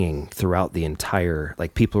singing throughout the entire,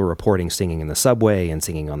 like people are reporting singing in the subway and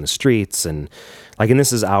singing on the streets. And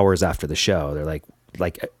this is hours after the show. They're like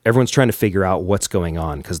everyone's trying to figure out what's going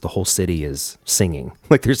on because the whole city is singing.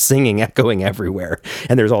 Like there's singing echoing everywhere.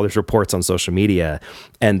 And there's all these reports on social media.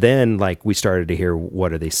 And then like we started to hear,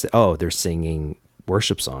 what are they saying? Oh, they're singing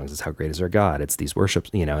worship songs. It's "How Great Is Our God." It's these worships,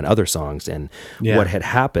 and other songs. And what had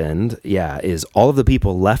happened, is all of the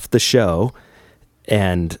people left the show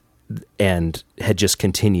and had just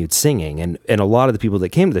continued singing. And a lot of the people that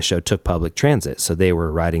came to the show took public transit. So they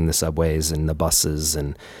were riding the subways and the buses,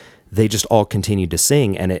 and they just all continued to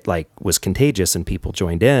sing, and it like was contagious and people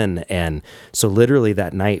joined in. And so literally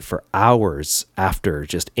that night for hours after,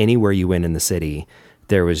 just anywhere you went in the city,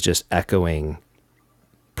 there was just echoing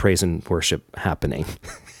praise and worship happening.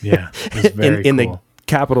 Yeah. It was very in cool. the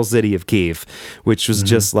capital city of Kyiv, which was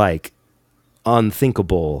just like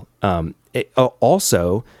unthinkable.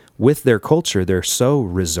 Also, with their culture, they're so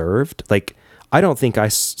reserved. Like, I don't think I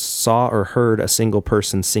saw or heard a single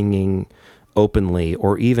person singing openly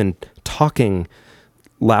or even talking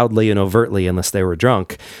loudly and overtly, unless they were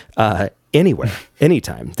drunk, anywhere,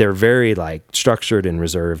 anytime. They're very like structured and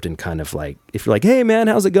reserved, and kind of like, if you're like, "Hey man,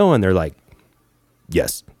 how's it going?" They're like,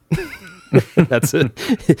 "Yes." That's it.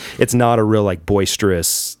 It's not a real like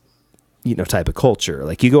boisterous, type of culture.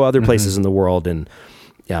 Like you go other places in the world, and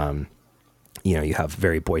you have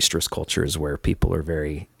very boisterous cultures where people are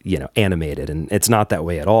very, animated, and it's not that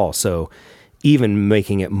way at all. So even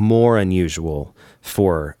making it more unusual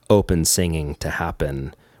for open singing to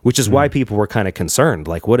happen which is why people were kind of concerned,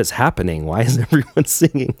 like, what is happening? Why is everyone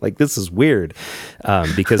singing? Like, this is weird.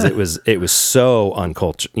 Because it was so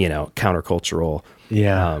countercultural.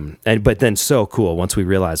 Yeah. But then so cool once we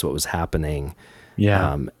realized what was happening.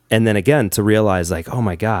 Yeah. And then again, to realize, like, oh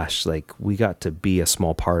my gosh, like, we got to be a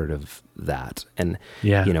small part of that. And,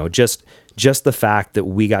 just the fact that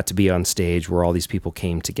we got to be on stage where all these people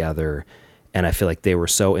came together, and I feel like they were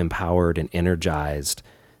so empowered and energized,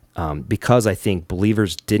 because I think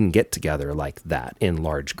believers didn't get together like that in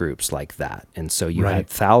large groups like that. And so you had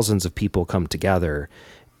thousands of people come together,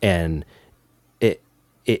 and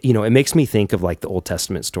it makes me think of, like, the Old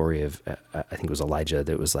Testament story of, I think it was Elijah,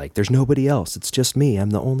 that was like, there's nobody else. It's just me.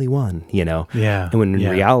 I'm the only one, Yeah. And when in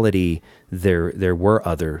reality, there were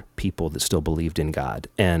other people that still believed in God.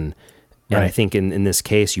 And I think in this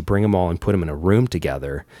case, you bring them all and put them in a room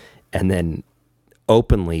together, and then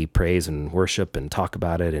openly praise and worship and talk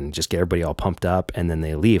about it and just get everybody all pumped up. And then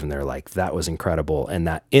they leave and they're like, that was incredible. And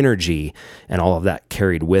that energy and all of that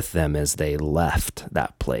carried with them as they left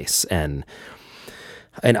that place. And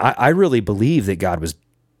I really believe that God was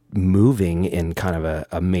moving in kind of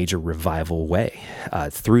a major revival way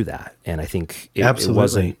through that. And I think it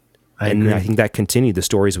wasn't, I think that continued. The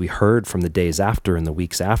stories we heard from the days after and the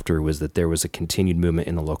weeks after was that there was a continued movement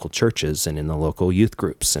in the local churches and in the local youth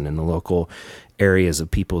groups and in the local areas of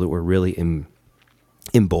people that were really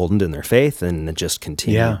emboldened in their faith, and it just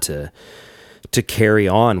continued to carry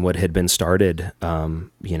on what had been started,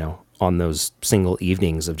 on those single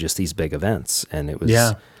evenings of just these big events. And it was,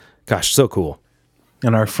 gosh, so cool.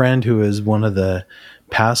 And our friend who is one of the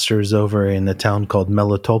pastors over in the town called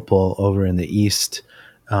Melitopol over in the east,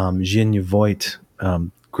 Zhiny Voigt,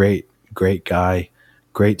 great guy,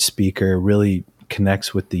 great speaker, really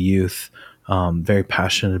connects with the youth, very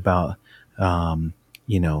passionate about,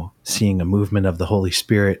 seeing a movement of the Holy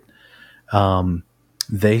Spirit.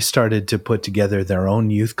 They started to put together their own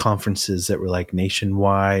youth conferences that were like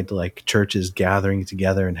nationwide, like churches gathering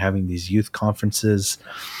together and having these youth conferences.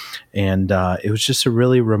 And it was just a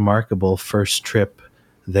really remarkable first trip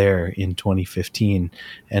there in 2015.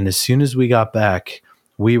 And as soon as we got back,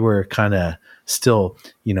 we were kind of still,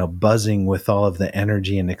 buzzing with all of the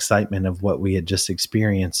energy and excitement of what we had just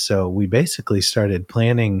experienced. So we basically started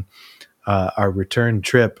planning our return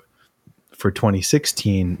trip for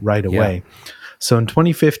 2016 right away. So in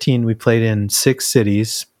 2015, we played in 6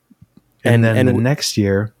 cities. And then the next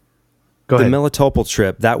year, go ahead. The Melitopol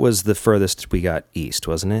trip, that was the furthest we got east,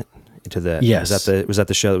 wasn't it? Yes. Was that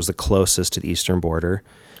the show that was the closest to the eastern border?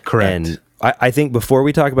 Correct. And I think before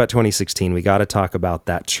we talk about 2016, we got to talk about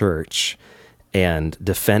that church and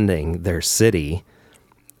defending their city,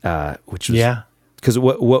 which was, because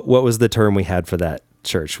what was the term we had for that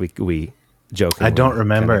church? We jokingly. I don't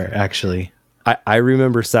remember actually. I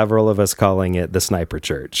remember several of us calling it the Sniper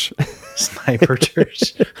Church. Sniper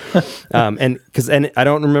Church. And I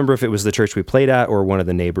don't remember if it was the church we played at or one of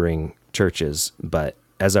the neighboring churches, but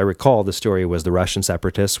as I recall, the story was the Russian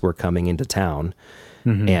separatists were coming into town.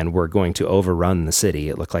 Mm-hmm. And were going to overrun the city.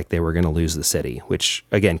 It looked like they were going to lose the city, which,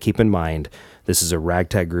 again, keep in mind, this is a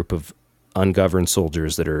ragtag group of ungoverned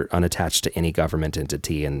soldiers that are unattached to any government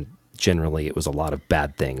entity, and generally it was a lot of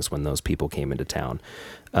bad things when those people came into town.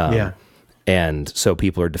 And so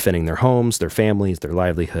people are defending their homes, their families, their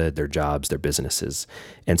livelihood, their jobs, their businesses.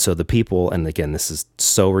 And so the people, and again, this is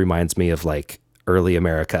so reminds me of like early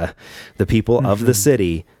America, the people of the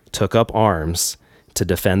city took up arms to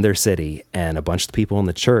defend their city, and a bunch of people in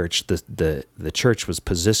the church, the church was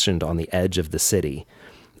positioned on the edge of the city,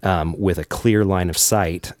 with a clear line of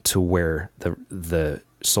sight to where the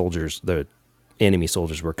enemy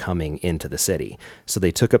soldiers were coming into the city. So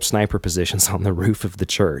they took up sniper positions on the roof of the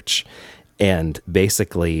church and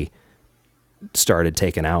basically started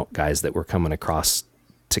taking out guys that were coming across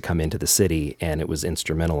to come into the city, and it was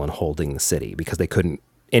instrumental in holding the city because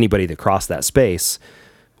anybody that crossed that space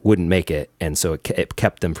wouldn't make it, and so it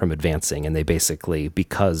kept them from advancing, and they basically,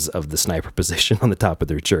 because of the sniper position on the top of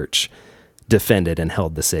their church, defended and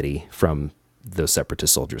held the city from those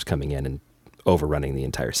separatist soldiers coming in and overrunning the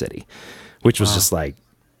entire city, which was just like,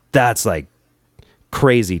 that's like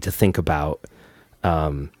crazy to think about.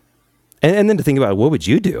 And then to think about, what would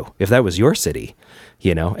you do if that was your city,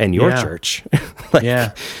 and your church?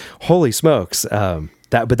 Holy smokes. But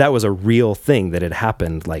that was a real thing that had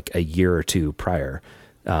happened like a year or two prior.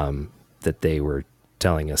 That they were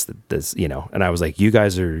telling us that this, and I was like, you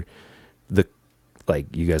guys are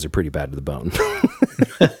pretty bad to the bone.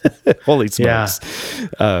 Holy smokes.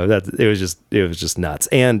 It was just nuts.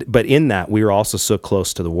 But in that, we were also so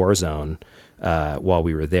close to the war zone, while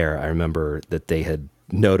we were there. I remember that they had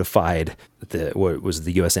notified what was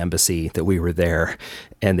the U.S. Embassy that we were there,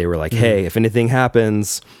 and they were like, "Hey, if anything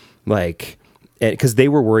happens, like," because they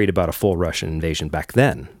were worried about a full Russian invasion back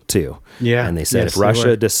then too. Yeah, and they said if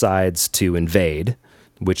Russia decides to invade,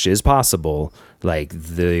 which is possible, like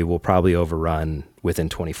they will probably overrun within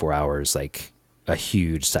 24 hours, like a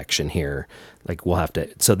huge section here. Like we'll have to,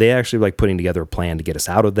 so they actually like putting together a plan to get us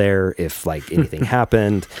out of there if like anything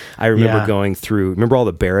happened. I remember going through, remember all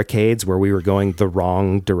the barricades where we were going the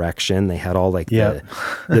wrong direction? They had all like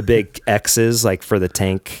the big X's like for the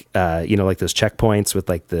tank, like those checkpoints with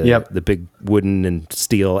like the big wooden and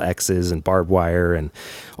steel X's and barbed wire and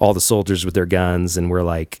all the soldiers with their guns. And we're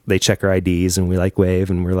like, they check our IDs and we like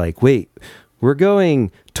wave and we're like, wait, we're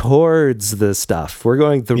going towards the stuff. We're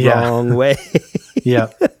going the wrong way. I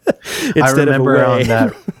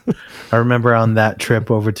remember on that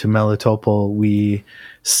trip over to Melitopol, we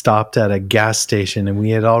stopped at a gas station and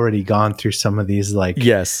we had already gone through some of these like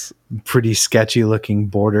pretty sketchy looking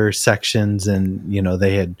border sections. And,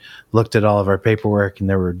 they had looked at all of our paperwork and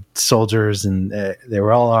there were soldiers and they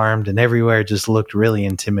were all armed and everywhere just looked really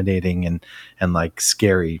intimidating and like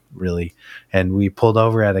scary, really. And we pulled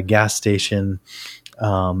over at a gas station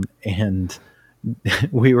and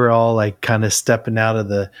we were all like kind of stepping out of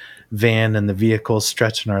the van and the vehicle,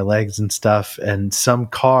 stretching our legs and stuff. And some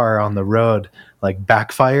car on the road like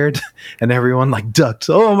backfired and everyone like ducked.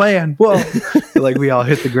 Oh man, whoa. Like we all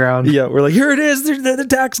hit the ground. Yeah. We're like, here it is. The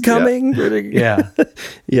attack's coming. Yeah.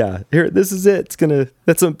 Here, this is it.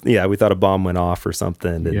 We thought a bomb went off or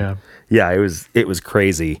something. And it was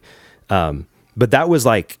crazy. But that was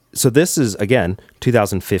like, so this is again,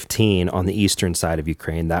 2015 on the eastern side of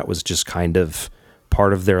Ukraine. That was just kind of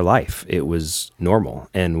part of their life. It was normal.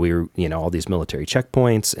 And we were, all these military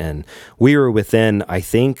checkpoints, and we were within, I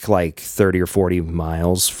think, like 30 or 40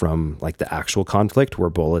 miles from like the actual conflict where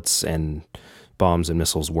bullets and bombs and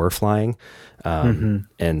missiles were flying.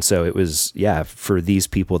 And so it was, for these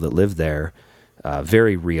people that live there,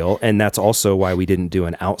 very real. And that's also why we didn't do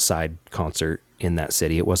an outside concert in that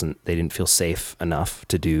city. They didn't feel safe enough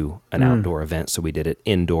to do an outdoor event. So we did it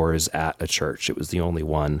indoors at a church. It was the only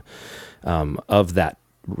one of that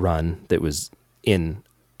run that was in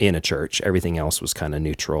a church. Everything else was kind of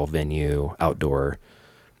neutral venue, outdoor,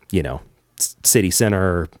 city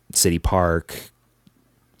center, city park,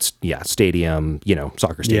 stadium,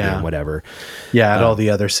 soccer stadium, whatever. Yeah. At all the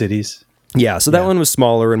other cities. Yeah. So that one was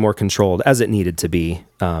smaller and more controlled as it needed to be.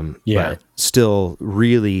 But still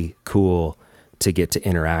really cool to get to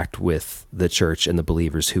interact with the church and the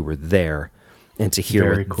believers who were there and to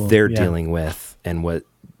hear they're dealing with and what,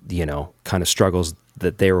 kind of struggles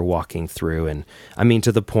that they were walking through. And I mean,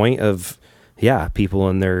 to the point of, people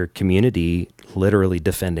in their community literally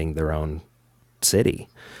defending their own city,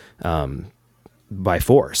 by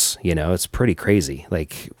force, it's pretty crazy.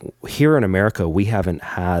 Like here in America, we haven't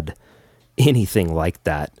had anything like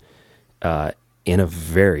that, in a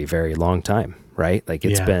very, very long time, right? Like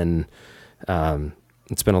it's been a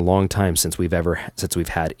long time since we've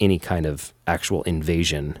had any kind of actual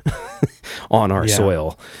invasion on our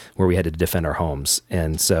soil where we had to defend our homes.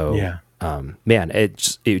 And so,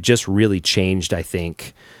 it just really changed, I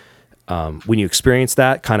think, when you experience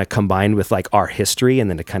that kind of combined with like our history, and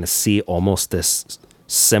then to kind of see almost this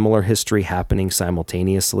similar history happening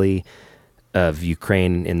simultaneously of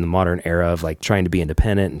Ukraine in the modern era of like trying to be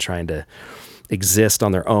independent and trying to exist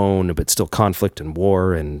on their own, but still conflict and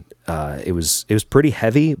war. And it was pretty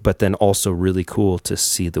heavy, but then also really cool to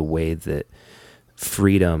see the way that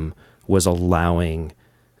freedom was allowing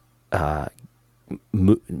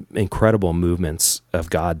incredible movements of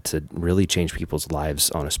God to really change people's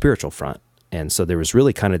lives on a spiritual front. And so there was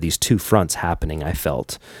really kind of these two fronts happening, I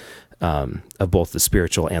felt, of both the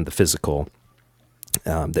spiritual and the physical,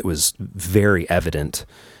 that was very evident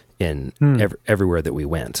in everywhere that we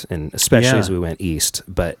went, and especially as we went east.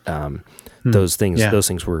 But those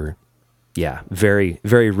things were, very,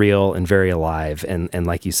 very real and very alive. And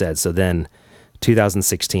like you said, so then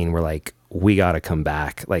 2016, we're like, we got to come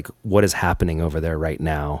back. Like what is happening over there right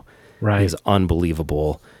now is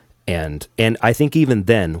unbelievable. And I think even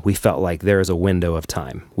then we felt like there is a window of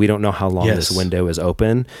time. We don't know how long this window is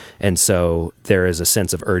open. And so there is a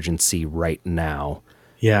sense of urgency right now.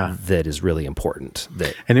 That is really important.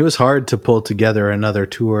 And it was hard to pull together another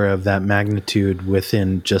tour of that magnitude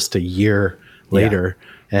within just a year later.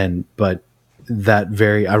 But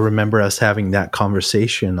I remember us having that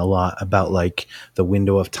conversation a lot about like the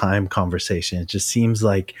window of time conversation. It just seems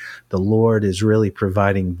like the Lord is really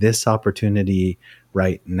providing this opportunity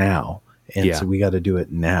right now. And so we got to do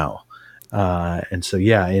it now. And so,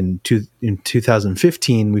 in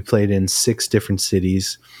 2015, we played in 6 different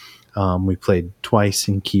cities. We played twice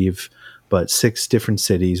in Kyiv, but 6 different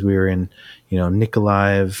cities. We were in,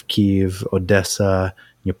 Nikolaev, Kyiv, Odessa,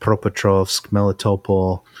 Dnipropetrovsk,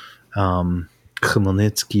 Melitopol,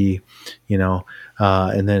 Khmelnytsky,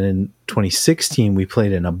 and then in 2016 we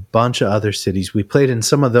played in a bunch of other cities. We played in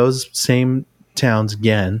some of those same towns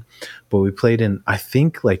again, but we played in, I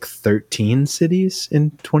think, like 13 cities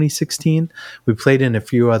in 2016. We played in a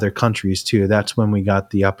few other countries too. That's when we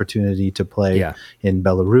got the opportunity to play in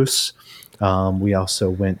Belarus. We also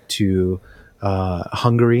went to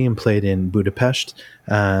Hungary and played in Budapest,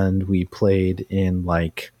 and we played in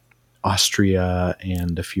like Austria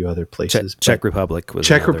and a few other places. Czech Republic was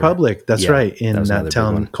Czech Republic. That's right. In that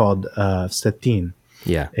town called Stettin.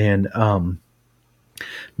 Yeah. And,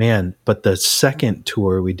 man, but the second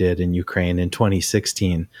tour we did in Ukraine in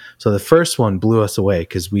 2016. So the first one blew us away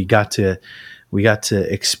because we got to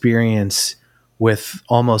experience with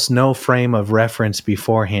almost no frame of reference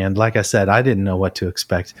beforehand. Like I said, I didn't know what to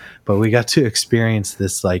expect, but we got to experience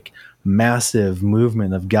this like massive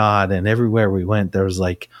movement of God. And everywhere we went, there was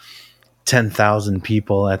like 10,000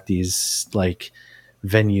 people at these like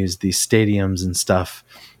venues, these stadiums and stuff.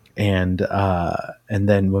 And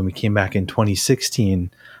then when we came back in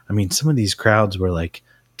 2016, I mean, some of these crowds were like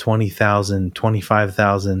 20,000,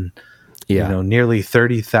 25,000, nearly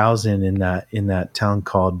 30,000 in that town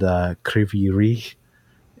called Kryvyi Rih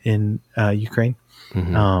in Ukraine.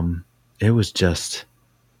 Mm-hmm.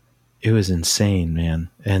 It was insane, man.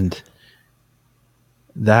 And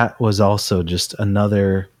that was also just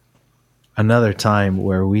another time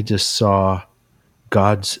where we just saw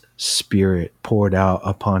God's Spirit poured out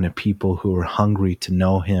upon a people who were hungry to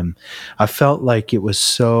know him. I felt like it was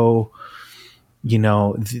so,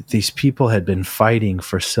 these people had been fighting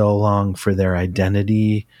for so long for their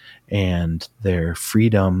identity and their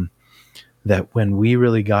freedom, that when we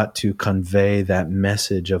really got to convey that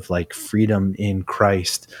message of like freedom in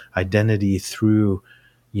Christ, identity through,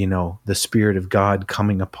 the Spirit of God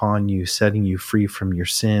coming upon you, setting you free from your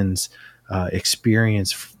sins,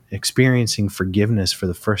 experiencing forgiveness for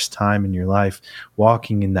the first time in your life,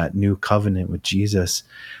 walking in that new covenant with Jesus.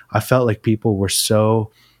 I felt like people were so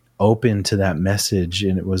open to that message,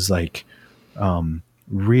 and it was like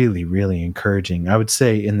really, really encouraging. I would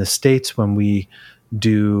say in the States, when we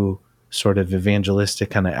do sort of evangelistic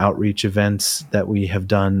kind of outreach events that we have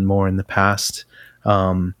done more in the past,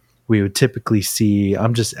 we would typically see,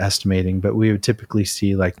 I'm just estimating, but we would typically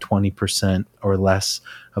see like 20% or less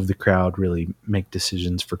of the crowd really make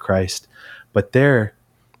decisions for Christ. But there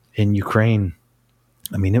in Ukraine,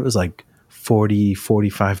 I mean, it was like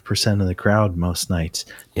 45% of the crowd most nights.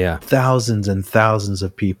 Yeah. Thousands and thousands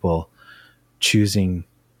of people choosing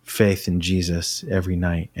faith in Jesus every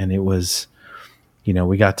night. And it was,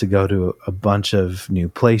 we got to go to a bunch of new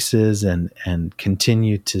places and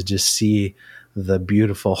continue to just see the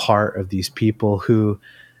beautiful heart of these people who,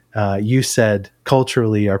 you said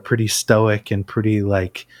culturally are pretty stoic and pretty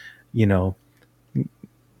like,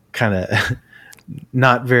 kind of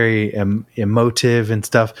not very emotive and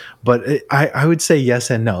stuff. But I would say yes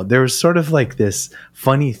and no. There was sort of like this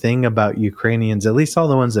funny thing about Ukrainians, at least all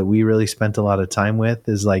the ones that we really spent a lot of time with,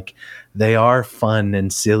 is like they are fun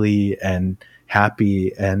and silly and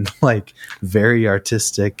happy and like very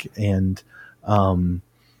artistic. And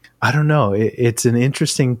I don't know. It's an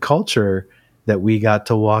interesting culture that we got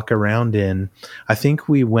to walk around in. I think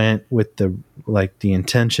we went with the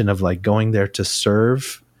intention of like going there to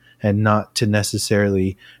serve and not to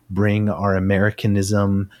necessarily bring our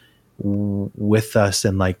Americanism with us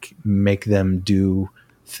and like make them do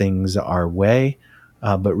things our way,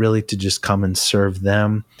 but really to just come and serve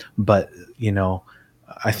them. But,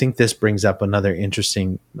 I think this brings up another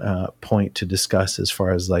interesting point to discuss as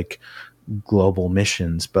far as like global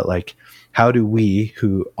missions, but like, how do we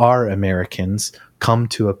who are Americans come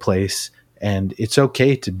to a place, and it's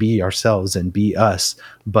okay to be ourselves and be us,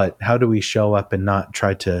 but how do we show up and not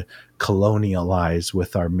try to colonialize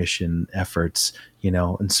with our mission efforts,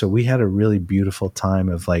 And so we had a really beautiful time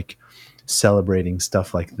of like celebrating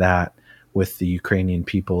stuff like that with the Ukrainian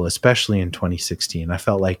people, especially in 2016. I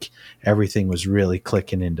felt like everything was really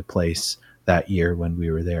clicking into place that year when we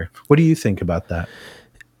were there. What do you think about that?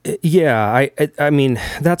 Yeah, I mean,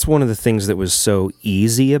 that's one of the things that was so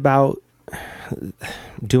easy about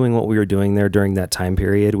doing what we were doing there during that time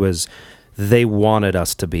period was they wanted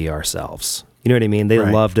us to be ourselves. You know what I mean? They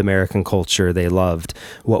loved American culture. They loved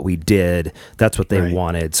what we did. That's what they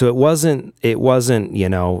wanted. So it wasn't,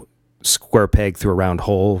 square peg through a round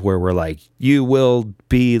hole where we're like, you will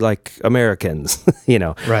be like Americans,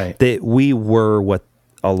 Right. That we were what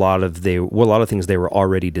a lot of things they were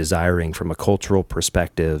already desiring from a cultural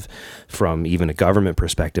perspective, from even a government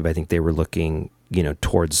perspective. I think they were looking,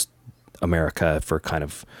 towards America for kind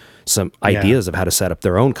of some ideas of how to set up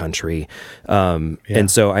their own country.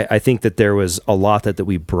 And so I think that there was a lot that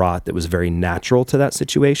we brought that was very natural to that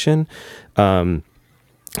situation.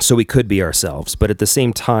 So we could be ourselves, but at the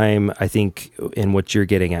same time, I think in what you're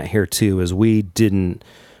getting at here too, is we didn't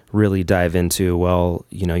really dive into, well,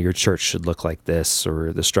 your church should look like this,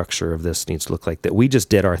 or the structure of this needs to look like that. We just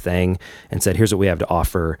did our thing and said, here's what we have to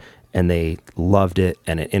offer. And they loved it,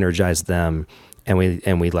 and it energized them. And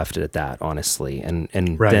we left it at that, honestly. And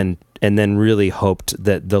then really hoped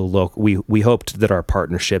that we hoped that our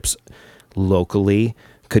partnerships locally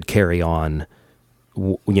could carry on,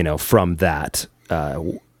 from that,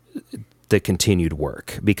 the continued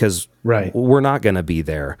work, because we're not going to be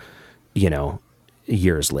there,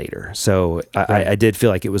 years later. So I did feel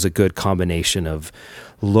like it was a good combination of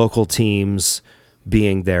local teams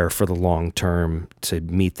being there for the long term to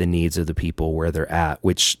meet the needs of the people where they're at,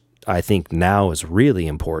 which I think now is really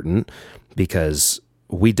important, because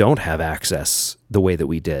we don't have access the way that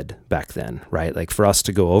we did back then, right? Like, for us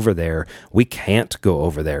to go over there, we can't go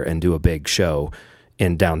over there and do a big show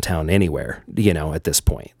in downtown anywhere, at this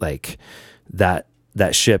point. Like, that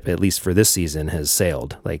ship, at least for this season, has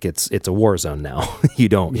sailed. Like, it's a war zone now. You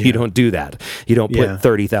don't do that. You don't put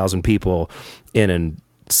 30,000 people in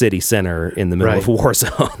a city center in the middle of a war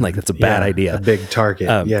zone. Like, that's a bad idea. A big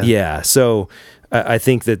target. So I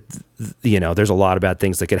think that, there's a lot of bad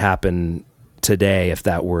things that could happen today if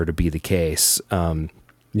that were to be the case.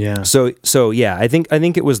 So yeah, I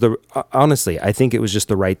think it was honestly, I think it was just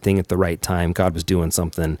the right thing at the right time. God was doing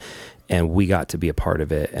something, and we got to be a part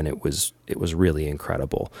of it, and it was really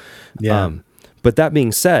incredible. But that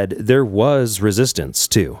being said, there was resistance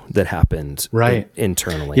too that happened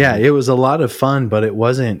internally. Yeah, it was a lot of fun, but it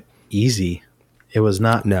wasn't easy. It was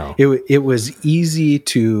not. No. It was easy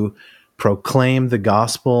to proclaim the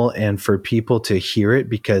gospel and for people to hear it,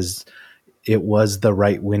 because it was the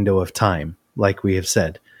right window of time, like we have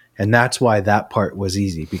said. And that's why that part was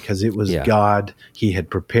easy, because it was God. He had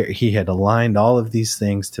prepared, he had aligned all of these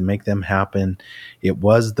things to make them happen. It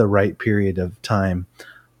was the right period of time,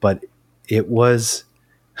 but it was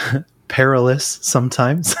perilous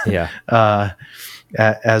sometimes.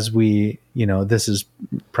 As we, this is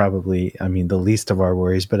probably, the least of our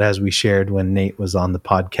worries, but as we shared when Nate was on the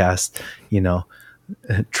podcast,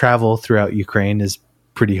 travel throughout Ukraine is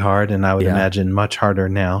pretty hard, and I would imagine much harder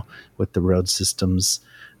now with the road systems.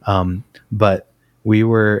 But we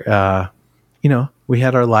were, we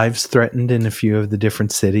had our lives threatened in a few of the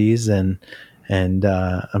different cities, and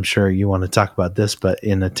I'm sure you want to talk about this, but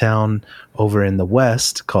in a town over in the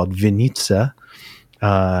west called Vinica,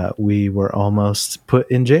 we were almost put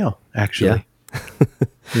in jail, actually.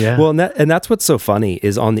 Well, and that's what's so funny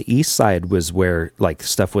is on the east side was where like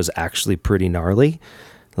stuff was actually pretty gnarly,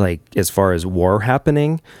 like as far as war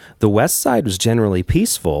happening. The west side was generally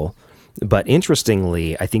peaceful, but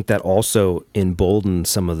interestingly, I think that also emboldened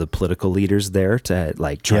some of the political leaders there to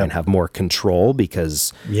like try and have more control,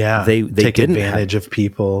 because they take didn't advantage of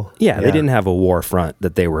people. They didn't have a war front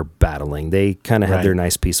that they were battling. They kind of had their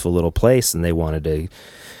nice peaceful little place, and they wanted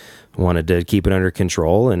to keep it under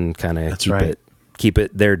control and kind of keep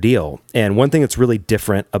it their deal. And one thing that's really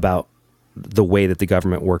different about the way that the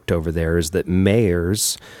government worked over there is that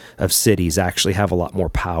mayors of cities actually have a lot more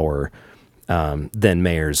power than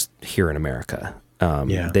mayors here in America.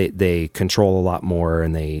 They control a lot more,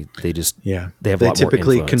 and they have a lot more influence. They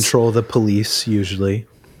typically control the police usually.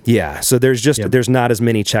 So there's not as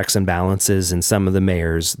many checks and balances, and some of the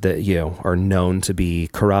mayors that are known to be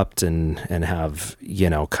corrupt and have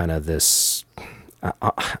kind of this.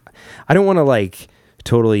 I don't want to like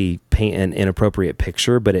totally paint an inappropriate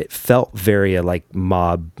picture, but it felt very like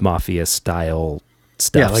mafia style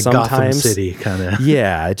stuff. Like sometimes. Gotham City kind of.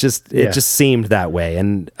 It just seemed that way,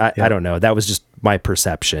 and I don't know. That was just my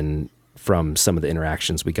perception from some of the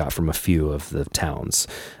interactions we got from a few of the towns.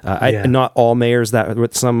 Not all mayors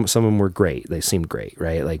some of them were great. They seemed great,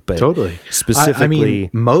 right? Like, but totally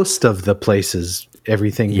specifically, most of the places,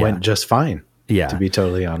 everything went just fine. To be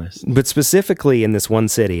totally honest. But specifically in this one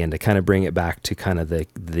city, and to kind of bring it back to kind of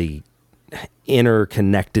the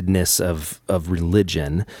interconnectedness of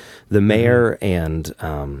religion, the mayor and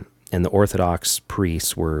the Orthodox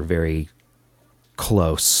priests were very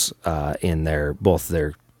close in both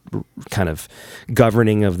their kind of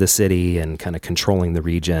governing of the city and kind of controlling the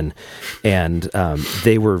region, and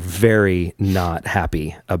they were very not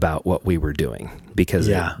happy about what we were doing, because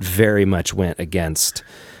it very much went against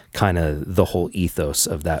kind of the whole ethos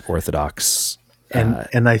of that Orthodox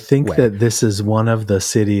And I think way. that this is one of the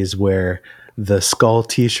cities where the skull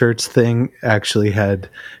t-shirts thing actually had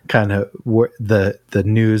kind of the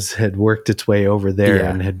news had worked its way over there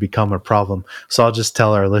and had become a problem. So I'll just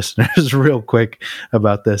tell our listeners real quick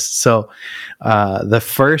about this. So the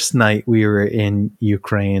first night we were in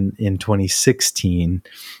Ukraine in 2016,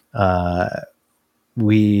 I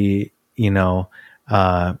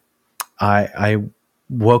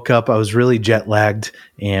woke up, I was really jet lagged,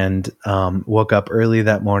 and woke up early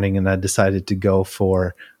that morning, and I decided to go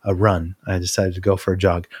for a run. I decided to go for a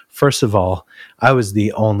jog. First of all, I was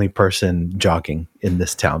the only person jogging in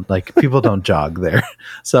this town. Like, people don't jog there.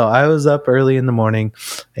 So I was up early in the morning,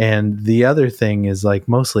 and the other thing is, like,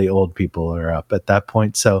 mostly old people are up at that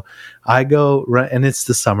point. So I go run, and it's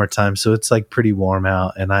the summertime, so it's like pretty warm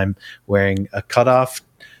out, and I'm wearing a cutoff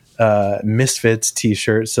Misfits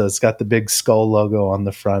t-shirt, so it's got the big skull logo on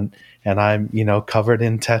the front, and I'm covered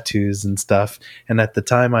in tattoos and stuff. And at the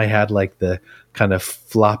time I had like the kind of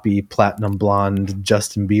floppy platinum blonde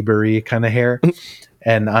Justin Bieber-y kind of hair,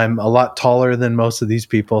 and I'm a lot taller than most of these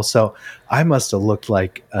people, so I must have looked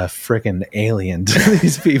like a freaking alien to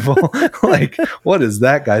these people. Like, what is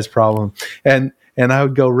that guy's problem? And I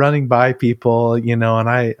would go running by people, and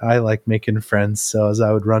I like making friends. So as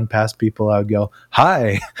I would run past people, I would go,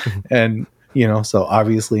 hi. And, so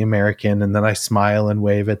obviously American. And then I smile and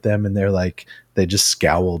wave at them, and they're like, they just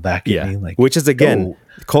scowl back at me. Like, which is, again,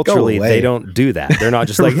 culturally, they don't do that. They're not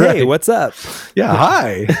just like, right. Hey, what's up? Yeah.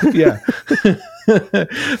 Hi. Yeah.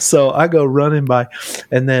 So I go running by.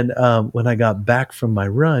 And then when I got back from my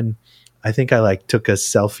run, I think I like took a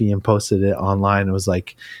selfie and posted it online. It was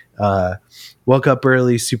like, woke up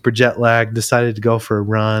early, super jet lagged, decided to go for a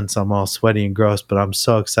run. So I'm all sweaty and gross, but I'm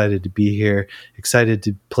so excited to be here, excited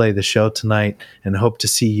to play the show tonight, and hope to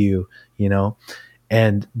see you,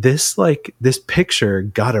 And this picture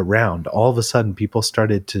got around. All of a sudden, people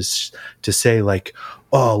started to say like,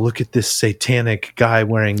 oh, look at this satanic guy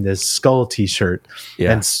wearing this skull t-shirt.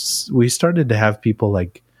 Yeah. And we started to have people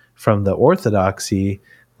like from the Orthodoxy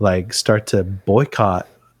like start to boycott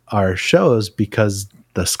our shows because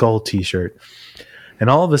the skull t-shirt. And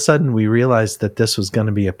all of a sudden we realized that this was going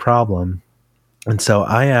to be a problem. And so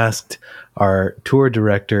I asked our tour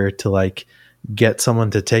director to like get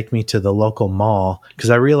someone to take me to the local mall, because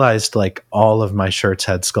I realized like all of my shirts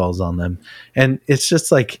had skulls on them. And it's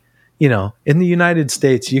just like, in the United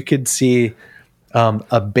States, you could see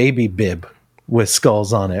a baby bib with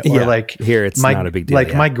skulls on it, or like here it's not a big deal.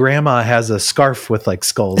 Like my grandma has a scarf with like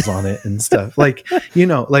skulls on it and stuff. Like,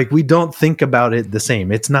 like we don't think about it the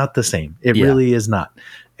same. It's not the same. It really is not.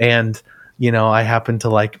 And I happen to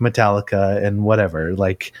like Metallica and whatever,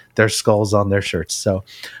 like there's skulls on their shirts. So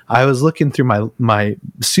I was looking through my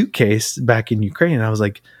suitcase back in Ukraine, and I was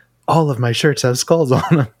like, all of my shirts have skulls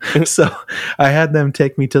on them. So I had them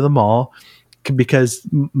take me to the mall, because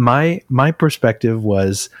my perspective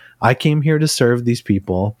was, I came here to serve these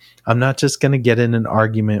people. I'm not just going to get in an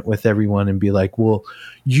argument with everyone and be like, well,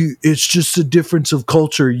 it's just a difference of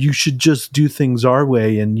culture. You should just do things our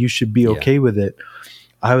way and you should be okay with it.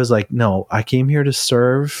 I was like, no, I came here to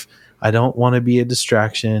serve. I don't want to be a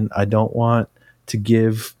distraction. I don't want to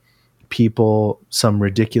give people some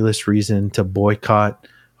ridiculous reason to boycott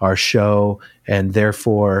our show and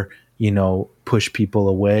therefore, push people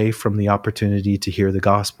away from the opportunity to hear the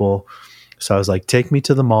gospel. So I was like, take me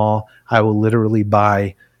to the mall. I will literally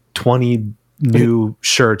buy 20 new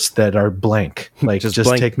shirts that are blank. Like, just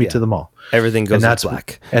blank, take me to the mall. Everything goes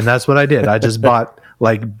black. And that's what I did. I just bought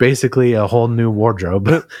like basically a whole new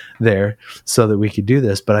wardrobe there so that we could do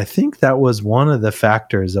this. But I think that was one of the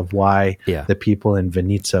factors of why the people in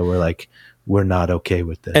Vinica were like, we're not okay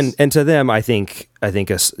with this. And to them, I think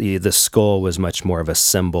the skull was much more of a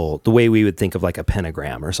symbol, the way we would think of like a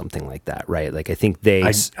pentagram or something like that, right? Like I think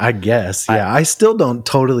I guess, yeah. I still don't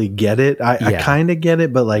totally get it. I kind of get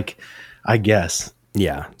it, but like, I guess.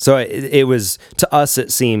 Yeah. So it was, to us,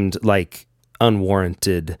 it seemed like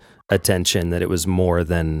unwarranted attention, that it was more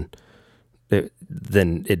than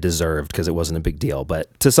it deserved, because it wasn't a big deal.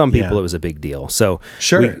 But to some people, it was a big deal. So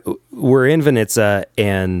sure, we're in Vinica,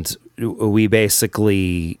 and we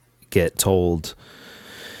basically get told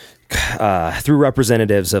through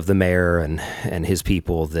representatives of the mayor and his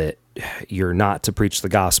people that you're not to preach the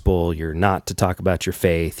gospel, you're not to talk about your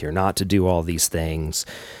faith, you're not to do all these things.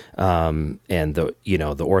 And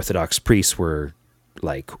the Orthodox priests were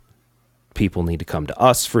like, people need to come to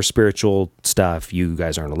us for spiritual stuff. You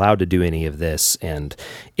guys aren't allowed to do any of this. And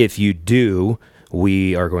if you do,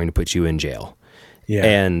 we are going to put you in jail. Yeah.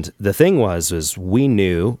 And the thing was we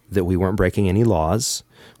knew that we weren't breaking any laws.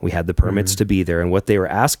 We had the permits to be there. And what they were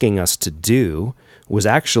asking us to do was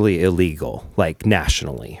actually illegal, like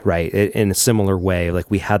nationally, right? In a similar way, like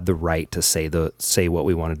we had the right to say what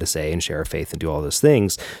we wanted to say and share our faith and do all those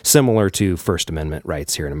things, similar to First Amendment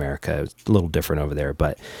rights here in America. It's a little different over there,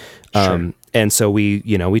 but sure. And so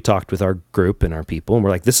we talked with our group and our people, and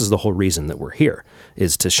we're like, this is the whole reason that we're here,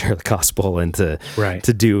 is to share the gospel and to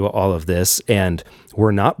do all of this, and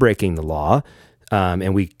we're not breaking the law.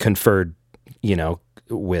 And we conferred,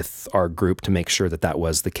 with our group to make sure that that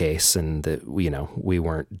was the case, and that we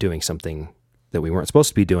weren't doing something that we weren't supposed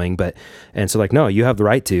to be doing. And so like, no, you have the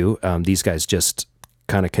right to. These guys just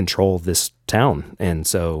kind of control this town, and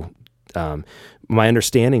so my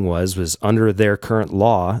understanding was under their current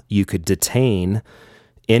law, you could detain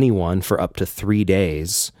anyone for up to 3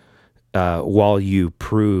 days while you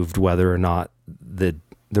proved whether or not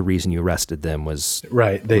the reason you arrested them was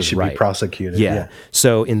right. They should right. be prosecuted. Yeah.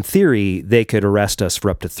 So in theory, they could arrest us for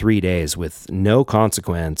up to 3 days with no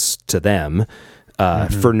consequence to them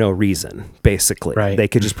for no reason, basically. Right. They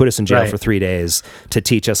could just put us in jail for 3 days to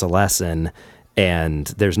teach us a lesson, and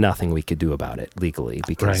there's nothing we could do about it legally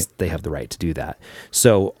because they have the right to do that.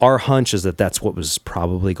 So our hunch is that that's what was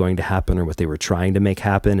probably going to happen, or what they were trying to make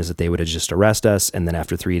happen, is that they would have just arrest us, and then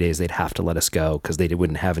after 3 days, they'd have to let us go because they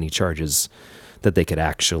wouldn't have any charges that they could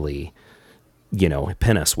actually,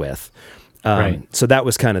 pin us with. So that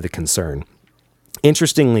was kind of the concern.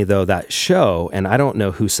 Interestingly, though, that show, and I don't know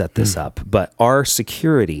who set this up, but our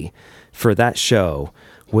security for that show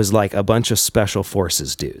was like a bunch of special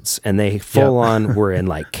forces dudes, and they full on were in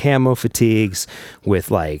like camo fatigues with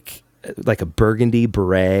like a burgundy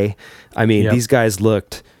beret. I mean, these guys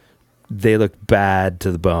looked bad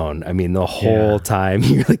to the bone. I mean, the whole time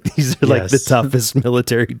you're like, these are like the toughest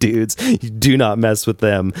military dudes. You do not mess with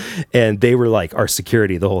them. And they were like our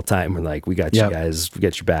security the whole time. We're like, we got you guys, we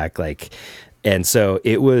got your back. Like, and so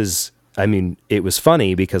it was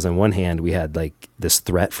funny because on one hand we had like this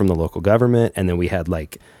threat from the local government, and then we had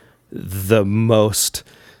like the most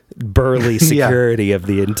burly security of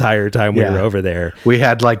the entire time we were over there. We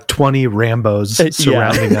had like 20 Rambos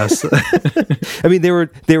surrounding us. I mean, they were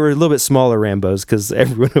a little bit smaller Rambos because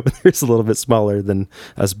everyone over there is a little bit smaller than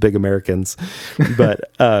us big Americans.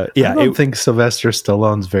 But I don't think Sylvester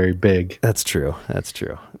Stallone's very big. That's true.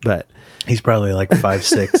 But he's probably like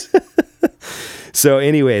 5'6". So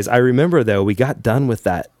anyways, I remember though, we got done with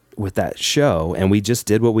that show, and we just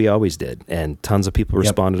did what we always did, and tons of people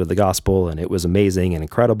responded to the gospel, and it was amazing and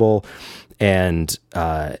incredible. And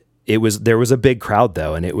there was a big crowd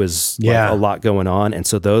though, and it was like a lot going on. And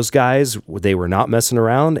so those guys, they were not messing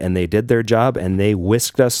around, and they did their job, and they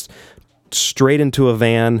whisked us straight into a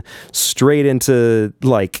van, straight into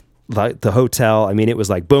like the hotel. I mean, it was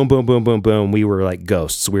like boom, boom, boom, boom, boom. We were like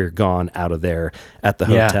ghosts. We were gone out of there at the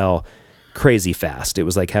hotel crazy fast. It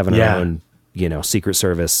was like having our own, Secret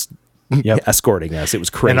Service escorting us. It was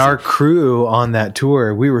crazy. And our crew on that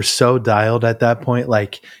tour, we were so dialed at that point.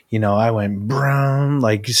 Like, I went brown,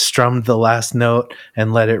 like strummed the last note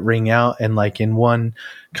and let it ring out. And like in one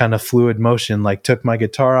kind of fluid motion, like took my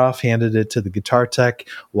guitar off, handed it to the guitar tech,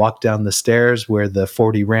 walked down the stairs where the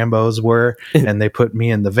 40 Rambos were, and they put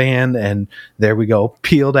me in the van, and there we go,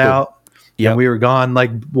 peeled out. And we were gone, like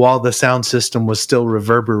while the sound system was still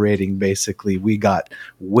reverberating. Basically, we got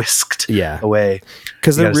whisked away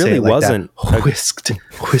because there really wasn't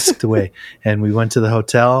whisked away. And we went to the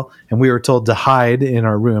hotel, and we were told to hide in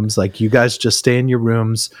our rooms. Like, you guys just stay in your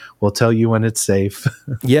rooms. We'll tell you when it's safe.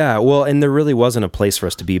 Well, and there really wasn't a place for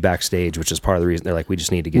us to be backstage, which is part of the reason they're like, we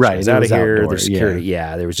just need to get you guys out of here. Outdoor, There's security.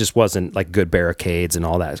 There wasn't like good barricades and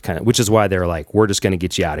all that kind of, which is why they're like, we're just going to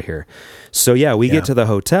get you out of here. So we get to the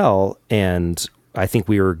hotel, and I think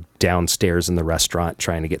we were downstairs in the restaurant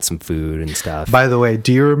trying to get some food and stuff. By the way,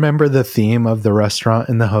 do you remember the theme of the restaurant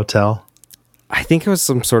in the hotel? I think it was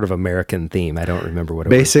some sort of American theme. I don't remember what it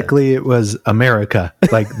was. Basically, it was America.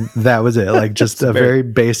 Like, that was it. Like, just a very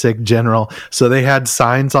basic general. So they had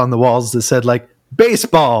signs on the walls that said like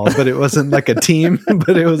baseball, but it wasn't like a team,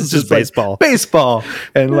 but it was just baseball. Like, baseball.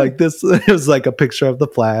 And like this, it was like a picture of the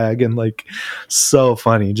flag, and like so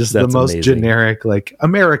funny. Just the most generic, like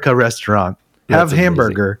America restaurant. Have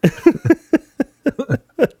hamburger.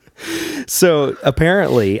 So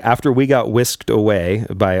apparently, after we got whisked away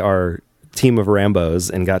by our team of Rambos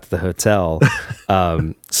and got to the hotel,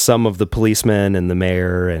 some of the policemen and the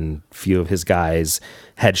mayor and a few of his guys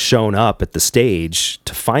had shown up at the stage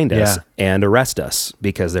to find us and arrest us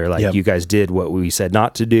because they're like, you guys did what we said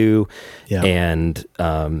not to do. And,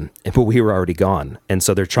 but we were already gone. And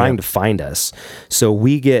so they're trying to find us. So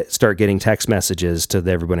we start getting text messages to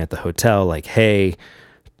everyone at the hotel, like, hey,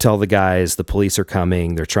 tell the guys, the police are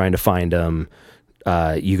coming. They're trying to find them.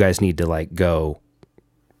 You guys need to like go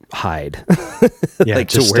hide. Yeah, like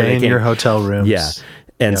just to where stay they in can't- your hotel rooms. Yeah.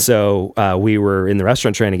 And Yep. so we were in the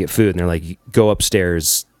restaurant trying to get food, and they're like, go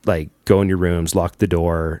upstairs, like go in your rooms, lock the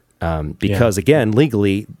door. Because again,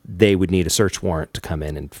 legally, they would need a search warrant to come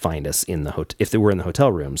in and find us in the hotel. If they were in the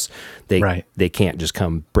hotel rooms, they can't just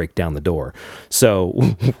come break down the door.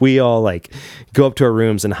 So we all like go up to our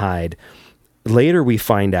rooms and hide. Later, we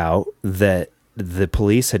find out that the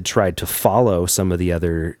police had tried to follow some of the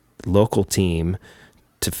other local team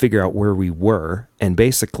to figure out where we were, and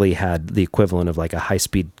basically had the equivalent of like a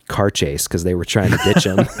high-speed car chase because they were trying to ditch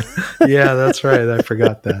them. Yeah, that's right. I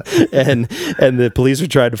forgot that. and the police are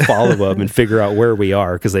trying to follow them and figure out where we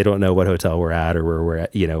are because they don't know what hotel we're at or where we're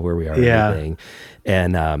at, where we are. Yeah. Or anything.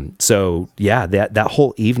 And so that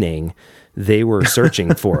whole evening they were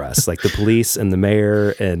searching for us, like the police and the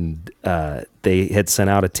mayor, and they had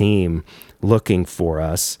sent out a team looking for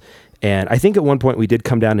us. And I think at one point we did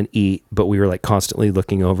come down and eat, but we were like constantly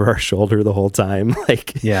looking over our shoulder the whole time.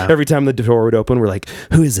 Like every time the door would open, we're like,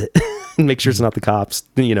 who is it? And make sure it's not the cops,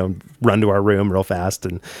 run to our room real fast.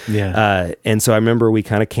 And and so I remember we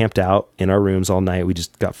kind of camped out in our rooms all night. We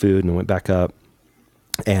just got food and went back up.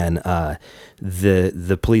 And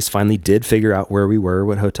the police finally did figure out where we were,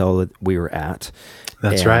 what hotel we were at.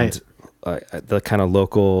 That's right. The kind of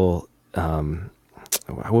local...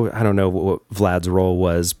 I don't know what Vlad's role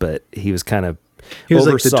was, but he was kind of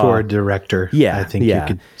like the tour director. Yeah, I think you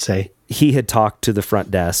could say. He had talked to the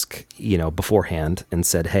front desk, beforehand and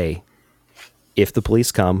said, hey, if the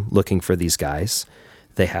police come looking for these guys,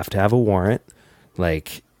 they have to have a warrant.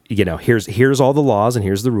 Like, here's all the laws and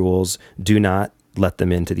here's the rules. Do not let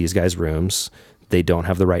them into these guys' rooms. They don't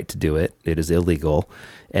have the right to do it. It is illegal.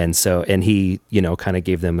 And so, and he, kind of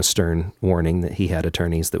gave them a stern warning that he had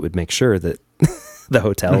attorneys that would make sure that the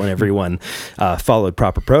hotel and everyone followed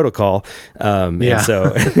proper protocol. And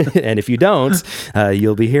so, and if you don't,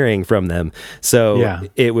 you'll be hearing from them. So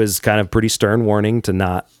it was kind of pretty stern warning to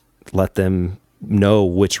not let them know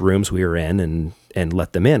which rooms we were in and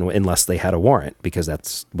let them in unless they had a warrant, because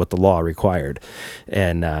that's what the law required.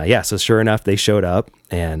 And so sure enough, they showed up,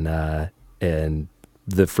 and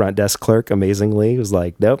the front desk clerk amazingly was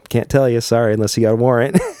like, nope, can't tell you, sorry, unless you got a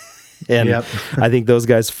warrant. And I think those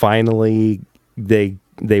guys finally, they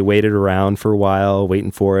waited around for a while,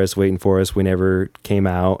 waiting for us. We never came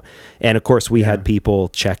out. And of course we had people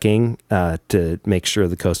checking to make sure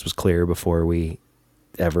the coast was clear before we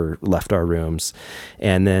ever left our rooms.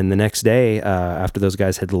 And then the next day, after those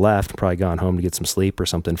guys had left, probably gone home to get some sleep or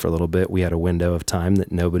something for a little bit, we had a window of time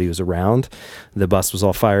that nobody was around. The bus was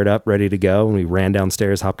all fired up, ready to go. And we ran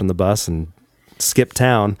downstairs, hopped on the bus, and skipped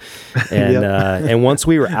town. And and once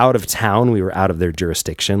we were out of town, we were out of their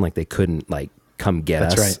jurisdiction. Like they couldn't come get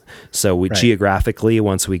us. Right. So we geographically,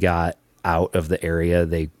 once we got out of the area,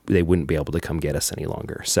 they wouldn't be able to come get us any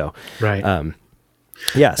longer. So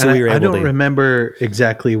so we were able I don't remember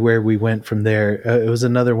exactly where we went from there. It was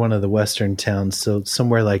another one of the western towns, so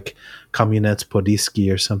somewhere like Kamieniec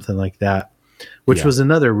Podilski or something like that, which was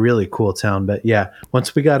another really cool town. But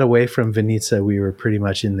once we got away from Vinica, we were pretty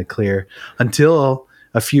much in the clear until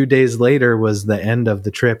a few days later was the end of the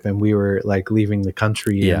trip, and we were like leaving the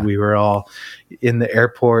country, and we were all in the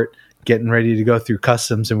airport getting ready to go through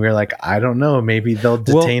customs, and we were like, I don't know, maybe they'll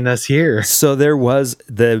detain us here. So there was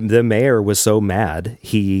the mayor was so mad.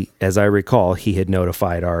 He, as I recall, he had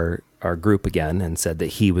notified our group again and said that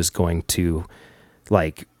he was going to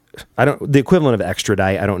the equivalent of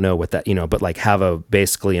extradite. I don't know what that, but have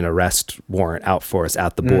basically an arrest warrant out for us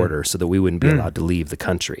at the border so that we wouldn't be allowed to leave the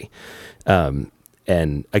country.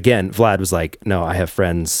 And again, Vlad was like, no, I have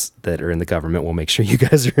friends that are in the government. We'll make sure you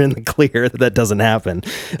guys are in the clear. That doesn't happen.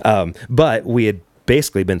 But we had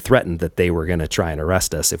basically been threatened that they were going to try and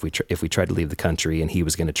arrest us if we tried to leave the country, and he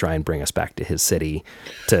was going to try and bring us back to his city.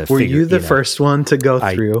 Were you the first one to go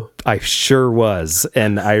through? I sure was.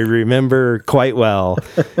 And I remember quite well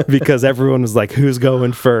because everyone was like, who's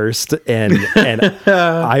going first? And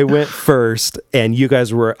I went first, and you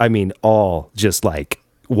guys were, all just like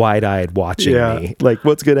wide-eyed watching me, like,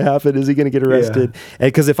 what's going to happen? Is he going to get arrested? And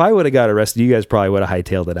because if I would have got arrested, you guys probably would have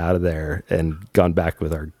hightailed it out of there and gone back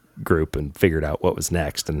with our group and figured out what was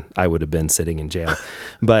next, and I would have been sitting in jail.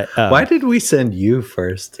 But why did we send you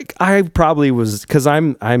first? I probably was, because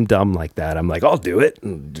I'm dumb like that. I'm like, I'll do it.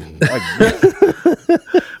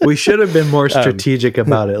 We should have been more strategic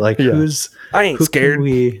about it. Like, I ain't scared.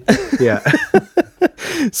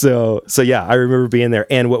 So I remember being there,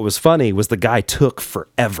 and what was funny was the guy took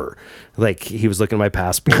forever. Like, he was looking at my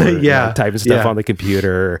passport, typing stuff on the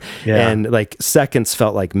computer, and like seconds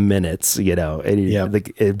felt like minutes, and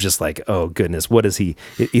it just like, oh goodness, what is he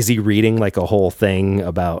reading like a whole thing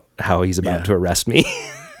about how he's about to arrest me?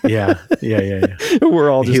 Yeah. We're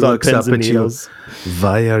all just He on looks pins up and at you. needles.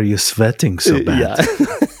 Why are you sweating so bad,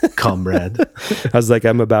 comrade? I was like,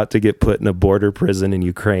 I'm about to get put in a border prison in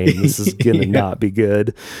Ukraine. This is gonna not be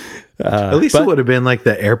good. At least it would have been like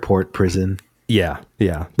the airport prison. Yeah.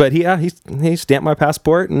 But he stamped my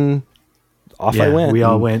passport and off I went. We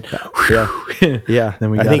all went. Yeah.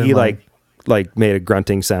 Then we I got think in he line. like made a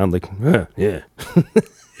grunting sound, like yeah.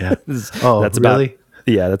 Yeah. Oh, That's really?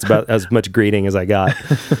 that's about as much greeting as I got.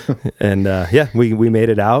 And we made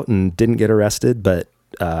it out and didn't get arrested, but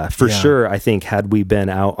for sure, I think had we been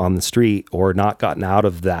out on the street or not gotten out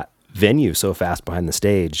of that venue so fast behind the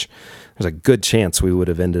stage, there's a good chance we would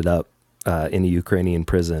have ended up in a Ukrainian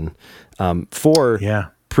prison for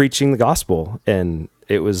preaching the gospel. And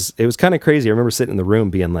it was kind of crazy. I remember sitting in the room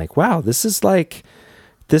being like, wow, this is like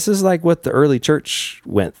what the early church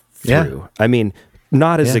went through. I mean,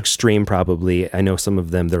 not as extreme, probably. I know some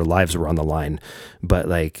of them, their lives were on the line, but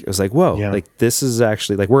like, it was like, whoa, like this is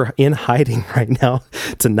actually like, we're in hiding right now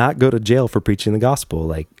to not go to jail for preaching the gospel.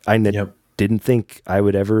 Like I didn't think I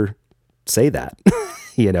would ever say that,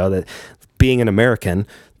 that being an American,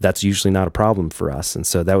 that's usually not a problem for us. And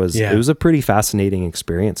so it was a pretty fascinating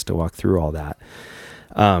experience to walk through all that.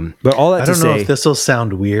 But all that I don't know if this will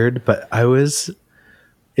sound weird, but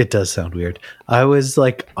it does sound weird. I was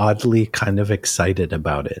like oddly kind of excited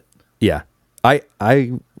about it. Yeah,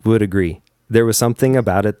 I would agree. There was something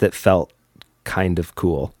about it that felt kind of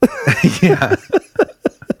cool. Yeah.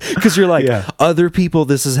 Because you're like, other people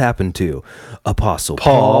this has happened to. Apostle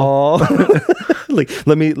Paul. Like,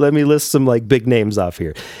 let me list some like big names off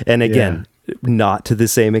here. And again, not to the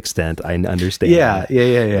same extent. I understand.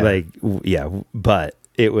 Yeah. Like, but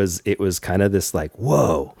it was kind of this like,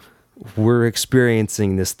 whoa, we're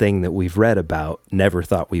experiencing this thing that we've read about, never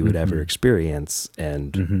thought we would ever experience.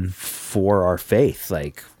 And for our faith,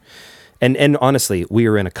 like, and honestly, we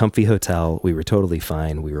were in a comfy hotel. We were totally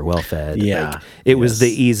fine. We were well fed. Yeah. Like, it was the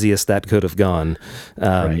easiest that could have gone.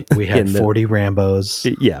 Right. We had 40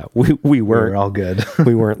 Rambos. Yeah. We weren't all good.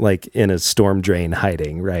 we weren't like in a storm drain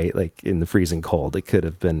hiding, right? Like in the freezing cold. It could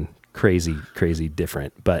have been crazy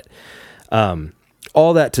different. But,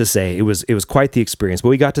 all that to say, it was quite the experience. But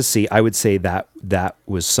we got to see, I would say that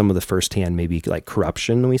was some of the firsthand, maybe like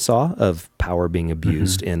corruption we saw of power being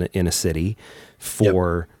abused in a city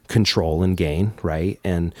for control and gain, right?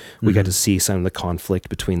 And we got to see some of the conflict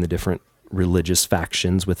between the different religious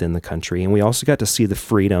factions within the country, and we also got to see the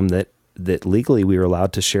freedom that legally we were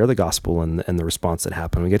allowed to share the gospel and the response that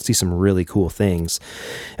happened. We got to see some really cool things,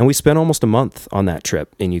 and we spent almost a month on that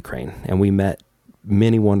trip in Ukraine, and we met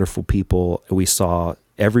many wonderful people. We saw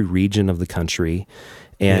every region of the country,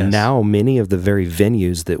 and now many of the very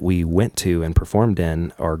venues that we went to and performed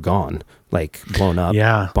in are gone, like blown up,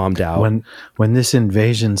 bombed out. When this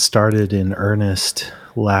invasion started in earnest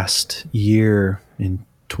last year in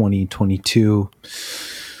 2022,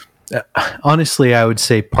 honestly, I would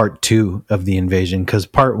say part 2 of the invasion, because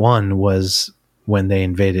part 1 was when they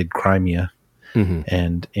invaded Crimea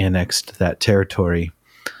and annexed that territory,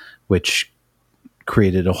 which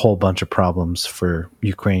created a whole bunch of problems for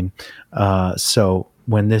Ukraine. So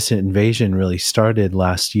when this invasion really started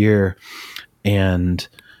last year, and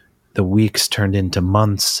the weeks turned into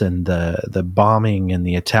months, and the bombing and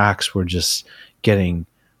the attacks were just getting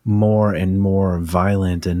more and more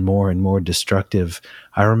violent and more destructive,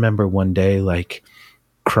 I remember one day like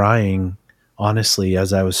crying, honestly,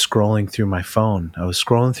 as I was scrolling through my phone. I was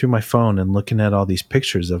scrolling through my phone and looking at all these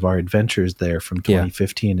pictures of our adventures there from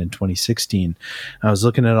 2015 and 2016. I was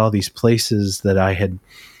looking at all these places that I had,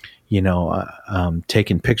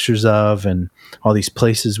 taken pictures of, and all these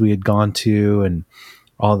places we had gone to, and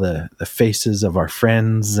all the faces of our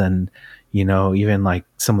friends, and, even like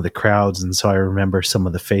some of the crowds. And so I remember some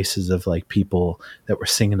of the faces of like people that were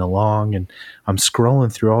singing along, and I'm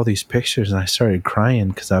scrolling through all these pictures, and I started crying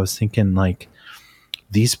because I was thinking like,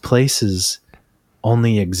 these places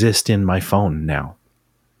only exist in my phone now.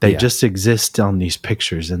 They just exist on these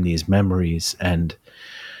pictures and these memories. And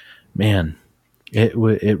man, it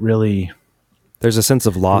really, there's a sense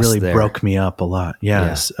of loss really there. Broke me up a lot.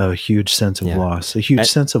 Yes. A huge sense of loss, a huge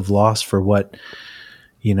sense of loss for what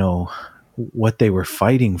they were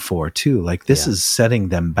fighting for too. Like this is setting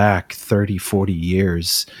them back 30, 40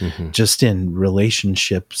 years just in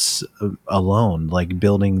relationships alone, like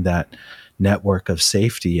building that network of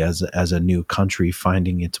safety as a new country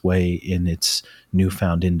finding its way in its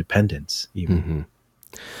newfound independence even.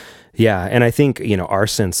 Yeah. And I think, our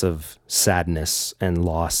sense of sadness and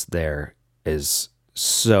loss there is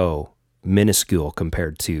so minuscule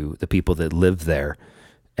compared to the people that live there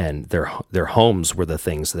and their homes were the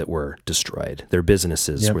things that were destroyed. Their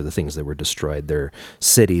businesses were the things that were destroyed. Their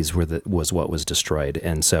cities was what was destroyed.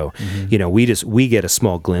 And so, we get a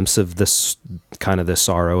small glimpse of this kind of the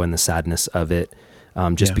sorrow and the sadness of it,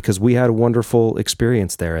 because we had a wonderful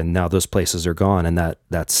experience there, and now those places are gone, and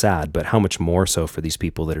that's sad. But how much more so for these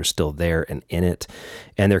people that are still there and in it,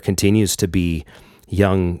 and there continues to be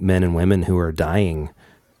young men and women who are dying,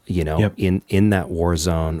 in that war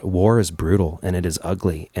zone. War is brutal, and it is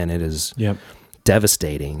ugly, and it is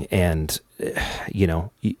devastating. And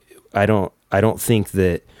I don't think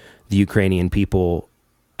that the Ukrainian people,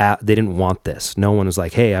 they didn't want this. No one was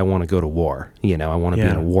like, hey, I want to go to war. I want to be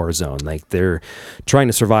in a war zone. Like, they're trying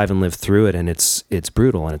to survive and live through it, and it's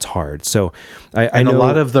brutal and it's hard. So I know a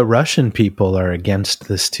lot of the Russian people are against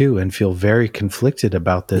this too and feel very conflicted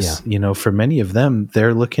about this. For many of them,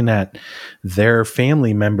 they're looking at their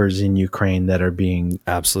family members in Ukraine that are being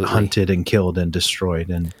absolutely hunted and killed and destroyed.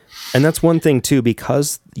 And that's one thing too,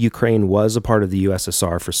 because Ukraine was a part of the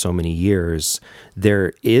USSR for so many years,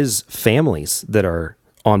 there is families that are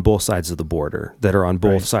on both sides of the border, that are on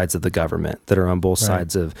both sides of the government, that are on both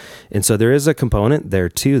sides of, and so there is a component there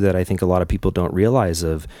too that I think a lot of people don't realize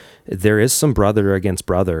of. There is some brother against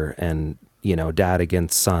brother, and dad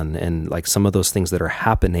against son, and like some of those things that are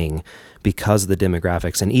happening because of the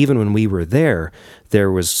demographics. And even when we were there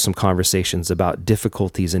was some conversations about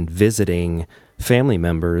difficulties in visiting family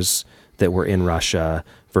members that were in Russia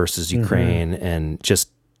versus Ukraine, and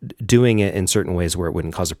just doing it in certain ways where it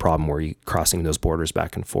wouldn't cause a problem, where you crossing those borders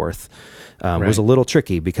back and forth was a little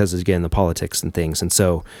tricky because, again, the politics and things. And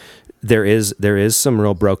so there is some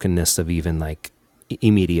real brokenness of even like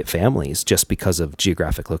immediate families just because of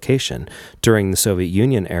geographic location. During the Soviet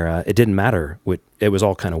Union era, it didn't matter. It was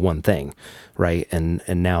all kind of one thing, right? And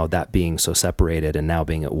now that being so separated and now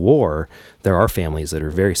being at war, there are families that are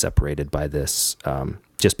very separated by this,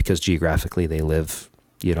 just because geographically they live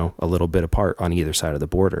a little bit apart on either side of the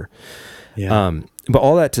border. But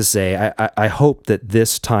all that to say, I hope that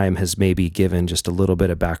this time has maybe given just a little bit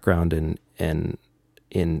of background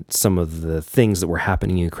in some of the things that were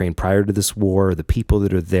happening in Ukraine prior to this war, the people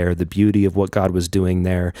that are there, the beauty of what God was doing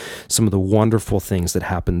there, some of the wonderful things that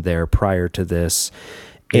happened there prior to this.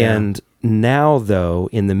 And now, though,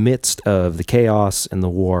 in the midst of the chaos and the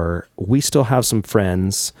war, we still have some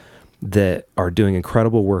friends that are doing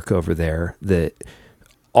incredible work over there, that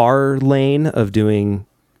our lane of doing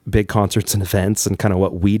big concerts and events and kind of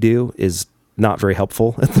what we do is not very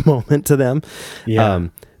helpful at the moment to them.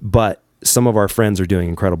 But some of our friends are doing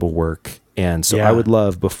incredible work. And so I would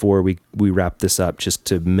love, before we wrap this up, just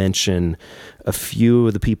to mention a few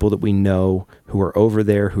of the people that we know who are over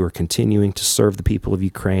there, who are continuing to serve the people of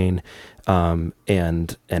Ukraine,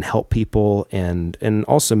 and help people. And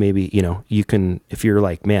also maybe, you can, if you're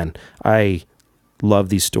like, man, I love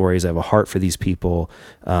these stories, I have a heart for these people.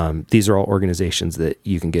 These are all organizations that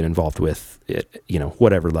you can get involved with at,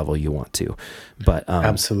 whatever level you want to. But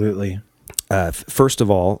absolutely. First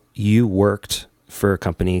of all, you worked for a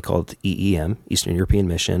company called EEM, Eastern European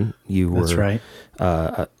Mission. That's right.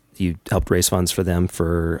 You helped raise funds for them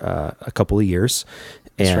for a couple of years,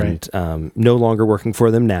 and no longer working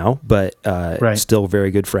for them now, but still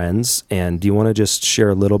very good friends. And do you want to just share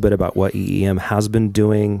a little bit about what EEM has been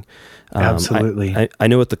doing? Absolutely. I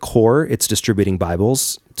know at the core, it's distributing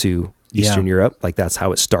Bibles to Eastern Europe. Like, that's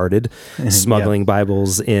how it started, smuggling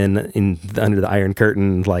Bibles in under the Iron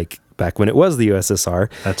Curtain, like back when it was the USSR.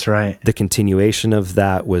 That's right. The continuation of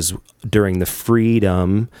that was during the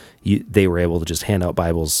freedom. They were able to just hand out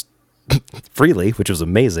Bibles freely, which was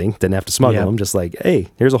amazing. Didn't have to smuggle them. Just like, hey,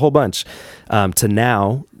 here's a whole bunch. To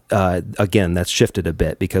now, again, that's shifted a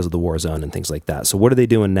bit because of the war zone and things like that. So what are they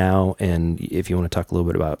doing now? And if you want to talk a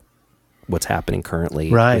little bit about what's happening currently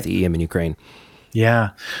with EM in Ukraine.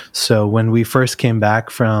 Yeah. So when we first came back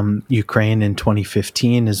from Ukraine in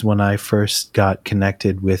 2015 is when I first got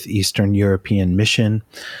connected with Eastern European Mission.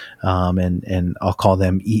 And I'll call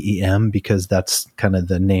them EEM because that's kind of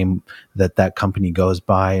the name that company goes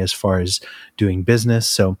by as far as doing business.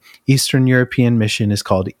 So Eastern European Mission is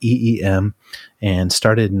called EEM and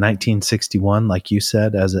started in 1961, like you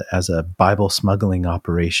said, as a Bible smuggling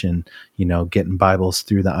operation, getting Bibles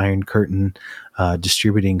through the Iron Curtain,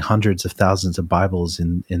 distributing hundreds of thousands of Bibles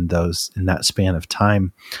in that span of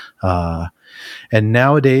time. And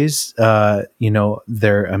nowadays,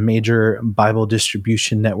 they're a major Bible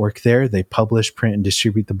distribution network there. They publish, print, and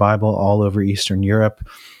distribute the Bible all over Eastern Europe.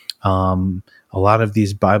 A lot of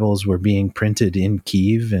these Bibles were being printed in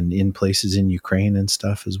Kyiv and in places in Ukraine and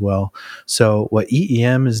stuff as well. So what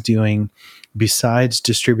EEM is doing, besides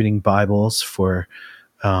distributing Bibles for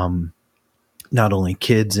not only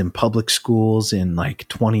kids in public schools in like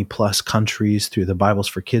 20 plus countries through the Bibles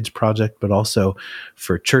for Kids project, but also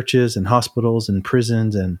for churches and hospitals and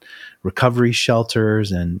prisons and recovery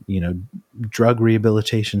shelters and, drug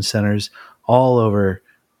rehabilitation centers all over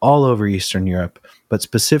Eastern Europe, but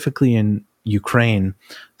specifically in Ukraine.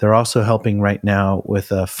 They're also helping right now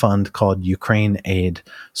with a fund called Ukraine Aid.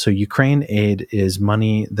 So Ukraine Aid is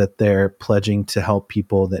money that they're pledging to help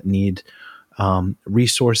people that need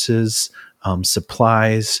resources,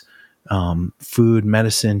 supplies, food,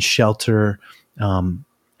 medicine, shelter,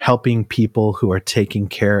 helping people who are taking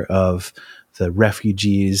care of the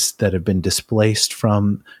refugees that have been displaced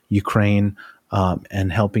from Ukraine,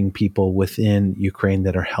 and helping people within Ukraine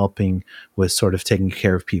that are helping with sort of taking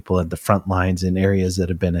care of people at the front lines in areas that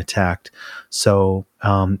have been attacked. So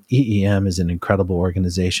EEM is an incredible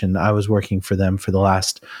organization. I was working for them for the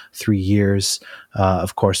last 3 years.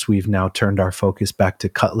 Of course, we've now turned our focus back to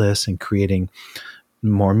Cutlass and creating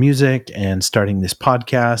more music and starting this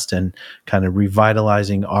podcast and kind of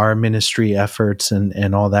revitalizing our ministry efforts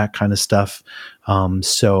and all that kind of stuff.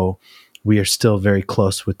 So we are still very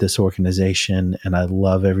close with this organization, and I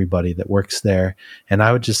love everybody that works there. And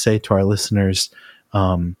I would just say to our listeners,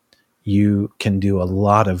 you can do a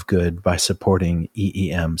lot of good by supporting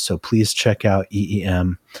EEM. So please check out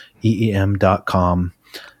EEM.com,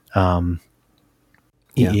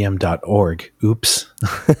 EEM.org. Oops.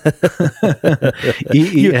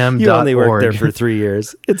 EEM.org. You only worked there for 3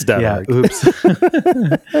 years. It's done. Yeah, oops.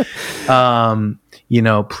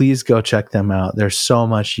 Please go check them out. There's so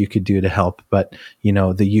much you could do to help. But,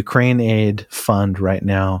 the Ukraine Aid Fund right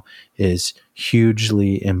now is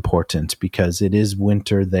hugely important because it is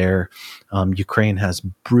winter there. Ukraine has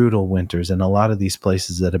brutal winters, and a lot of these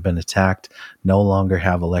places that have been attacked no longer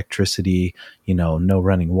have electricity, no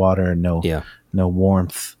running water, no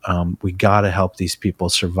warmth. We got to help these people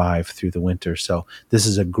survive through the winter. So this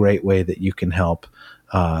is a great way that you can help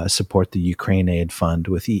support the Ukraine Aid Fund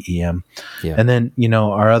with EEM. Yeah. And then,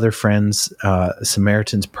 our other friends,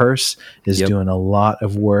 Samaritan's Purse is doing a lot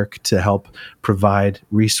of work to help provide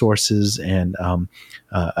resources and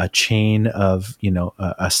a chain of,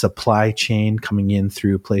 a supply chain coming in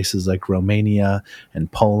through places like Romania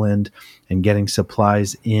and Poland and getting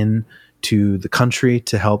supplies in to the country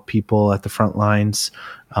to help people at the front lines,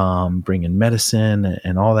 bring in medicine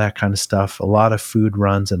and all that kind of stuff. A lot of food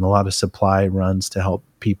runs and a lot of supply runs to help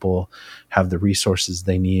people have the resources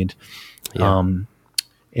they need. Yeah.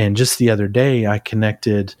 And just the other day, I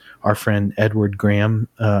connected our friend Edward Graham,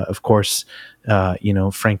 of course,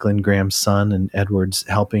 Franklin Graham's son, and Edward's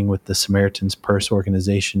helping with the Samaritan's Purse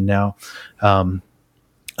organization now.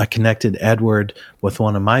 I connected Edward with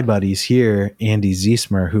one of my buddies here, Andy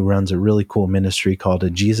Ziesmer, who runs a really cool ministry called A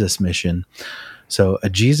Jesus Mission. So A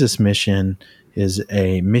Jesus Mission is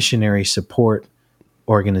a missionary support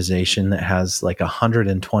organization that has like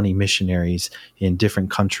 120 missionaries in different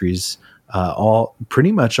countries,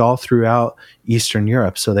 pretty much all throughout Eastern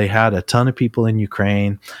Europe. So they had a ton of people in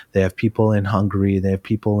Ukraine. They have people in Hungary. They have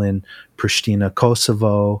people in Pristina,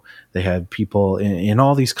 Kosovo. They had people in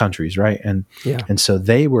all these countries, right? And so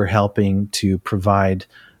they were helping to provide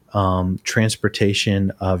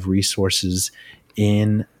transportation of resources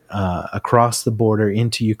in across the border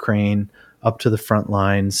into Ukraine, up to the front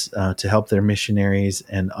lines to help their missionaries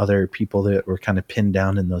and other people that were kind of pinned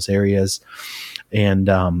down in those areas. And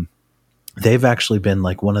they've actually been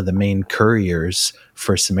like one of the main couriers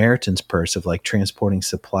for Samaritan's Purse of like transporting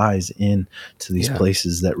supplies in to these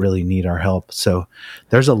places that really need our help. So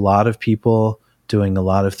there's a lot of people doing a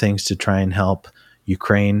lot of things to try and help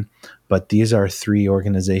Ukraine, but these are 3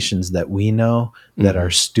 organizations that we know that are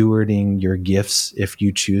stewarding your gifts if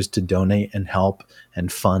you choose to donate and help and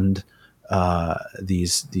fund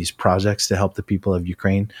these projects to help the people of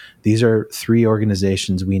Ukraine. These are 3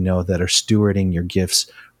 organizations we know that are stewarding your gifts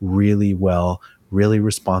really well, really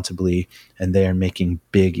responsibly, and they are making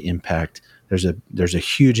big impact. There's a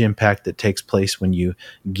huge impact that takes place when you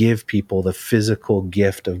give people the physical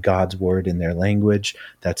gift of God's word in their language.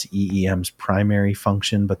 That's EEM's primary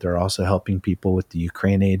function, but they're also helping people with the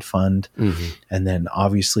Ukraine Aid Fund. And then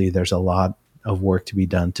obviously there's a lot of work to be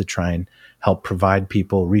done to try and help provide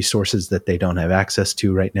people resources that they don't have access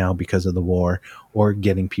to right now because of the war, or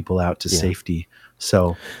getting people out to safety.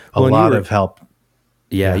 So a lot of help.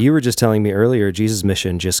 Yeah, you were just telling me earlier, Jesus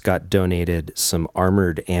Mission just got donated some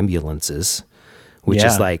armored ambulances, which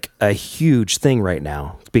is like a huge thing right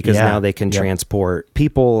now, because now they can transport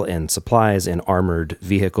people and supplies in armored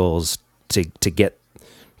vehicles to get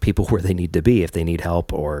people where they need to be if they need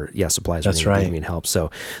help, or supplies That's where right. they need help.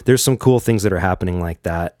 So there's some cool things that are happening like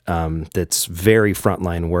that. That's very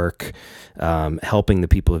frontline work, helping the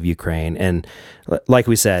people of Ukraine. And like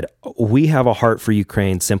we said, we have a heart for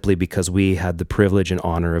Ukraine simply because we had the privilege and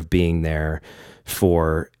honor of being there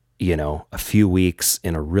for, a few weeks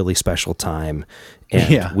in a really special time.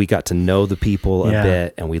 And we got to know the people a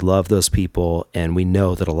bit, and we love those people. And we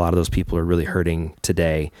know that a lot of those people are really hurting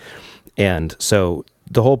today. And so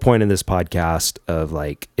the whole point of this podcast of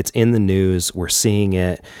like, it's in the news, we're seeing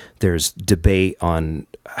it. There's debate on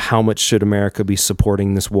how much should America be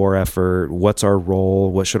supporting this war effort? What's our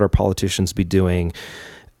role? What should our politicians be doing?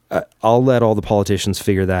 I'll let all the politicians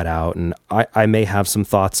figure that out. And I may have some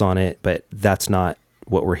thoughts on it, but that's not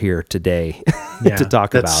what we're here today to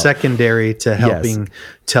talk about. That's secondary to helping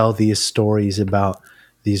tell these stories about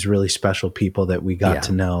these really special people that we got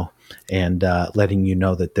to know, and letting you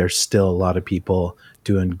know that there's still a lot of people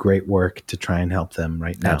doing great work to try and help them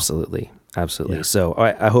right now. Absolutely. Yeah. So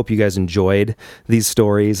I hope you guys enjoyed these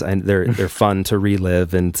stories, and they're fun to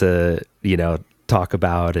relive and to, talk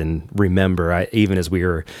about and remember. Even as we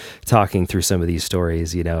were talking through some of these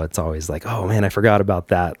stories, it's always like, oh man, I forgot about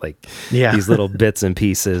that. Like these little bits and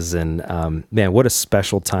pieces. And man, what a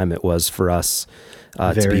special time it was for us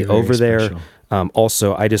to be over there.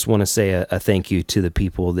 Also, I just want to say a thank you to the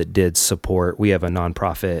people that did support. We have a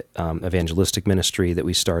nonprofit evangelistic ministry that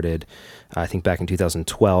we started, I think, back in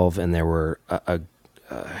 2012, and there were a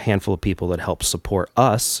handful of people that helped support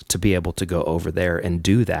us to be able to go over there and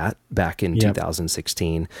do that back in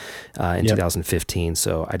 2016 and 2015.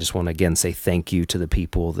 So I just want to again say thank you to the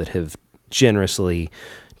people that have generously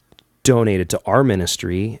donated to our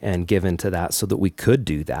ministry and given to that so that we could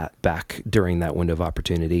do that back during that window of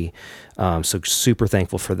opportunity. So super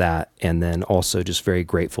thankful for that. And then also just very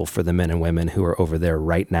grateful for the men and women who are over there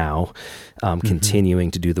right now,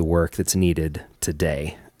 continuing to do the work that's needed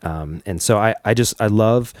today. And so I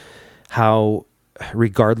love how,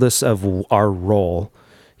 regardless of our role,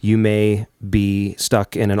 you may be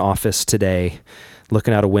stuck in an office today,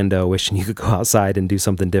 looking out a window, wishing you could go outside and do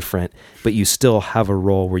something different, but you still have a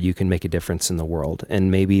role where you can make a difference in the world. And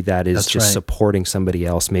maybe that is supporting somebody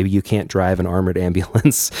else. Maybe you can't drive an armored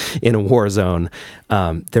ambulance in a war zone.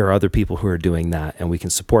 There are other people who are doing that, and we can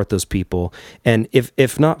support those people. And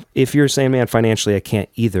if you're saying, man, financially, I can't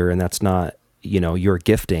either, and that's not, your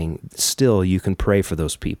gifting, still you can pray for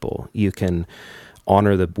those people. You can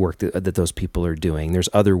honor the work that those people are doing. There's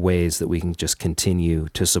other ways that we can just continue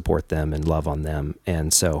to support them and love on them.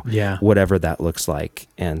 And so whatever that looks like.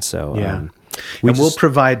 And so, we'll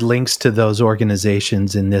provide links to those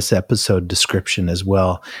organizations in this episode description as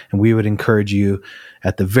well. And we would encourage you,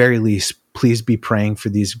 at the very least, please be praying for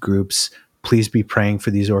these groups. Please be praying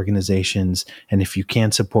for these organizations. And if you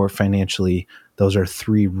can support financially, those are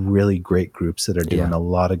 3 really great groups that are doing a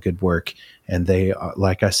lot of good work. And they are,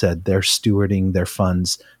 like I said, they're stewarding their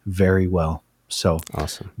funds very well. So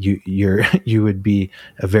awesome. You would be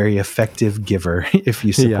a very effective giver if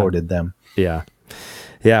you supported them. Yeah.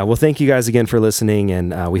 Well, thank you guys again for listening.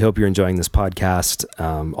 And we hope you're enjoying this podcast.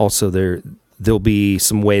 Also, there'll be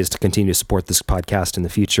some ways to continue to support this podcast in the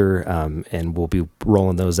future, and we'll be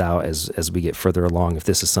rolling those out as we get further along. If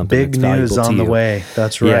this is something big that's valuable news on to the you. way,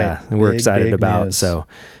 that's right. Yeah, and we're excited about. News. So,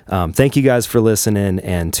 thank you guys for listening,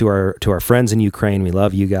 and to our friends in Ukraine, we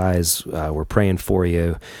love you guys. We're praying for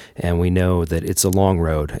you, and we know that it's a long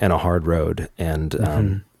road and a hard road,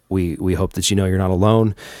 and we hope that you're not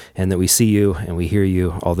alone, and that we see you and we hear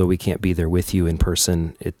you, although we can't be there with you in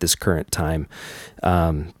person at this current time,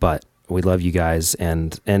 but we love you guys,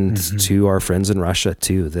 and to our friends in Russia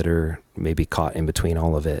too, that are maybe caught in between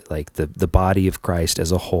all of it. Like the body of Christ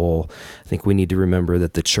as a whole, I think we need to remember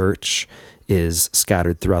that the church is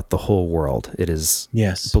scattered throughout the whole world. It is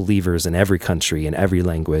believers in every country, in every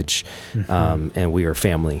language, and we are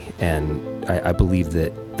family. And I believe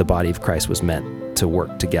that the body of Christ was meant to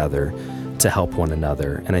work together to help one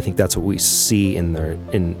another. And I think that's what we see in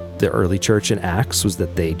the early church in Acts, was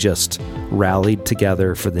that they just rallied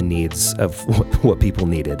together for the needs of what people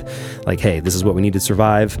needed. Like, hey, this is what we need to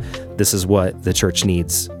survive. This is what the church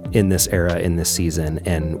needs in this era, in this season.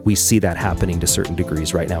 And we see that happening to certain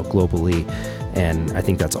degrees right now globally. And I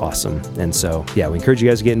think that's awesome. And so, we encourage you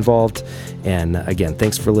guys to get involved. And again,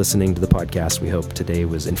 thanks for listening to the podcast. We hope today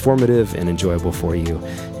was informative and enjoyable for you.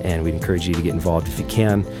 And we'd encourage you to get involved if you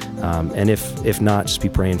can. And if not, just be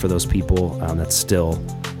praying for those people. That's still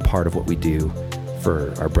part of what we do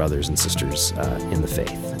for our brothers and sisters in the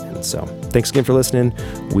faith. And so thanks again for listening.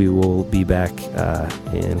 We will be back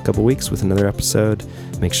in a couple weeks with another episode.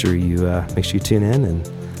 Make sure you tune in, and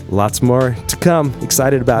lots more to come.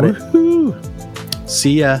 Excited about it.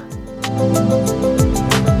 See ya.